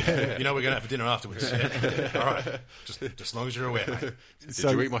 right? You know we're going to have dinner afterwards. All right. Just as long as you're aware, mate.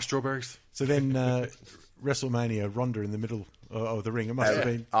 Did you eat my strawberries? So then WrestleMania, Ronda in the middle of the ring. It must have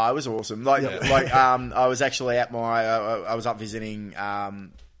been. Oh, it was awesome. I was actually at I was up visiting. I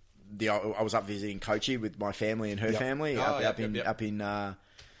was up visiting Kochi with my family and her family up in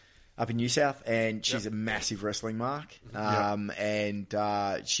New South, and she's a massive wrestling mark. And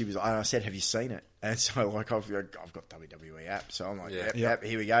she was. And I said, "Have you seen it?" And so I've got WWE app, so I'm like, yep,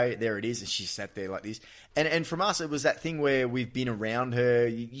 here we go, there it is. And she sat there like this, and from us, it was that thing where we've been around her.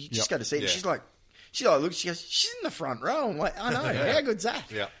 You just got to see it. She's like, look, she goes, she's in the front row. I'm like, I know, how good's that?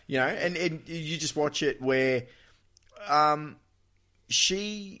 Yeah. And you just watch it where Ronda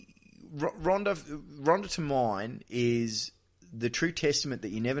to mine is the true testament that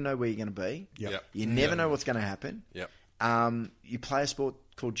you never know where you're going to be. You never know what's going to happen. You play a sport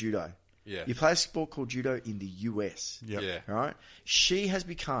called judo. You play a sport called judo in the US. Right? She has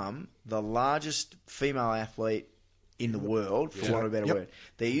become the largest female athlete in the world, for want of a better word.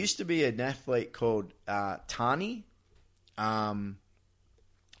 There used to be an athlete called Tani, and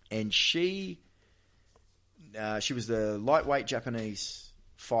she was the lightweight Japanese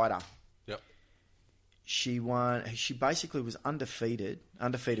fighter. She won. She basically was undefeated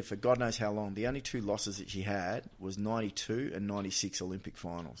for God knows how long. The only 2 losses that she had was 92 and 96 Olympic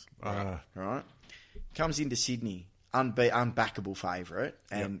finals. Right? Comes into Sydney, unbackable favourite,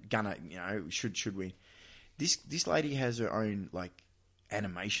 and gonna, should win. This lady has her own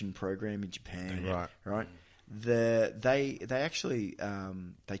animation program in Japan. Right. They actually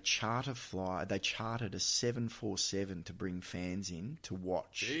they chartered a 747 to bring fans in to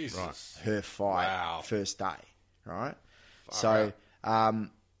watch her fight first day. Right. So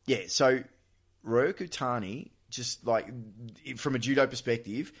so Ryoku Tani, just from a judo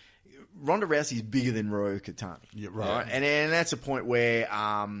perspective, Ronda Rousey is bigger than Ryoku Tani. Right. And that's a point where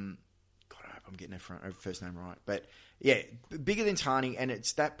I'm getting her first name right, but bigger than Tani, and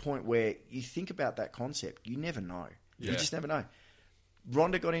it's that point where you think about that concept. You never know. You just never know.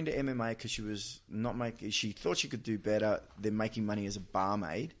 Ronda got into MMA because she was she thought she could do better than making money as a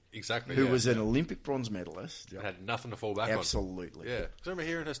barmaid. Exactly. Who was an Olympic bronze medalist. Had nothing to fall back on. Absolutely. Yeah. Because I remember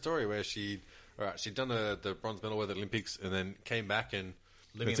hearing her story where she'd done the bronze medal with the Olympics and then came back and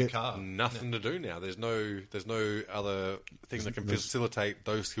living in a car. Nothing to do now. There's no other thing that can facilitate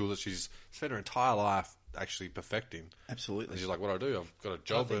those skills that she's spent her entire life actually perfecting. Absolutely. And she's like, what do I do? I've got a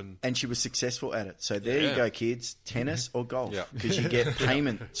job. And she was successful at it. So there you go, kids. Tennis or golf. Because you get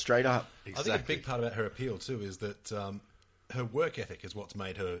payment straight up. Exactly. I think a big part about her appeal, too, is that her work ethic is what's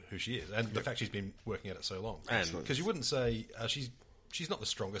made her who she is. And the fact she's been working at it so long. Because you wouldn't say she's not the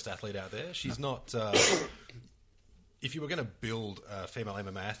strongest athlete out there. She's not... if you were going to build a female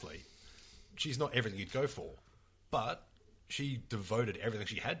MMA athlete, she's not everything you'd go for. But she devoted everything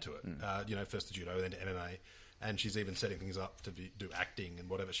she had to it. First to judo, then to MMA. And she's even setting things up to do acting and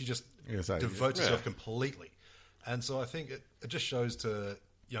whatever. She just devotes herself completely. And so I think it just shows to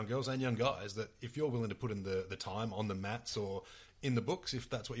young girls and young guys that if you're willing to put in the time on the mats or in the books, if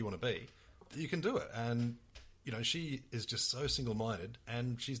that's what you want to be, you can do it. And, she is just so single-minded,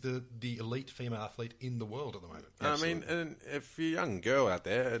 and she's the elite female athlete in the world at the moment. Absolutely. I mean, and if you're a young girl out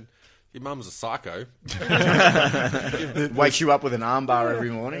there and your mum's a psycho... wakes you up with an armbar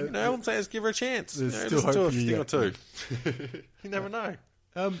every morning. I wouldn't say let's give her a chance. There's still hope for you or two. You never know.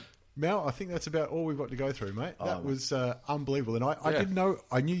 Mal, I think that's about all we've got to go through, mate. That was unbelievable. And I didn't know,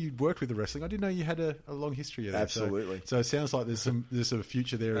 I knew you'd worked with the wrestling. I didn't know you had a long history of that. Absolutely. So it sounds like there's a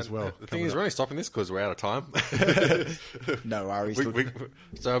future there as well. The thing is, we're only stopping this because we're out of time. No worries.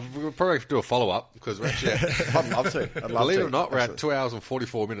 So we'll probably do a follow-up because we're actually... I'd love to. Believe it or not, we're at 2 hours and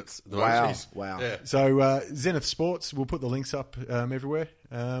 44 minutes. Wow. Yeah. So Zenith Sports, we'll put the links up everywhere.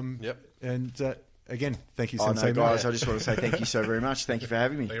 Yep. And... again, thank you, Sensei. No, guys, I just want to say thank you so very much. Thank you for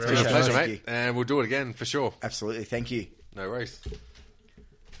having me. It's been a pleasure, mate. And we'll do it again for sure. Absolutely. Thank you. No worries.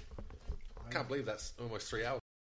 I can't believe that's almost 3 hours.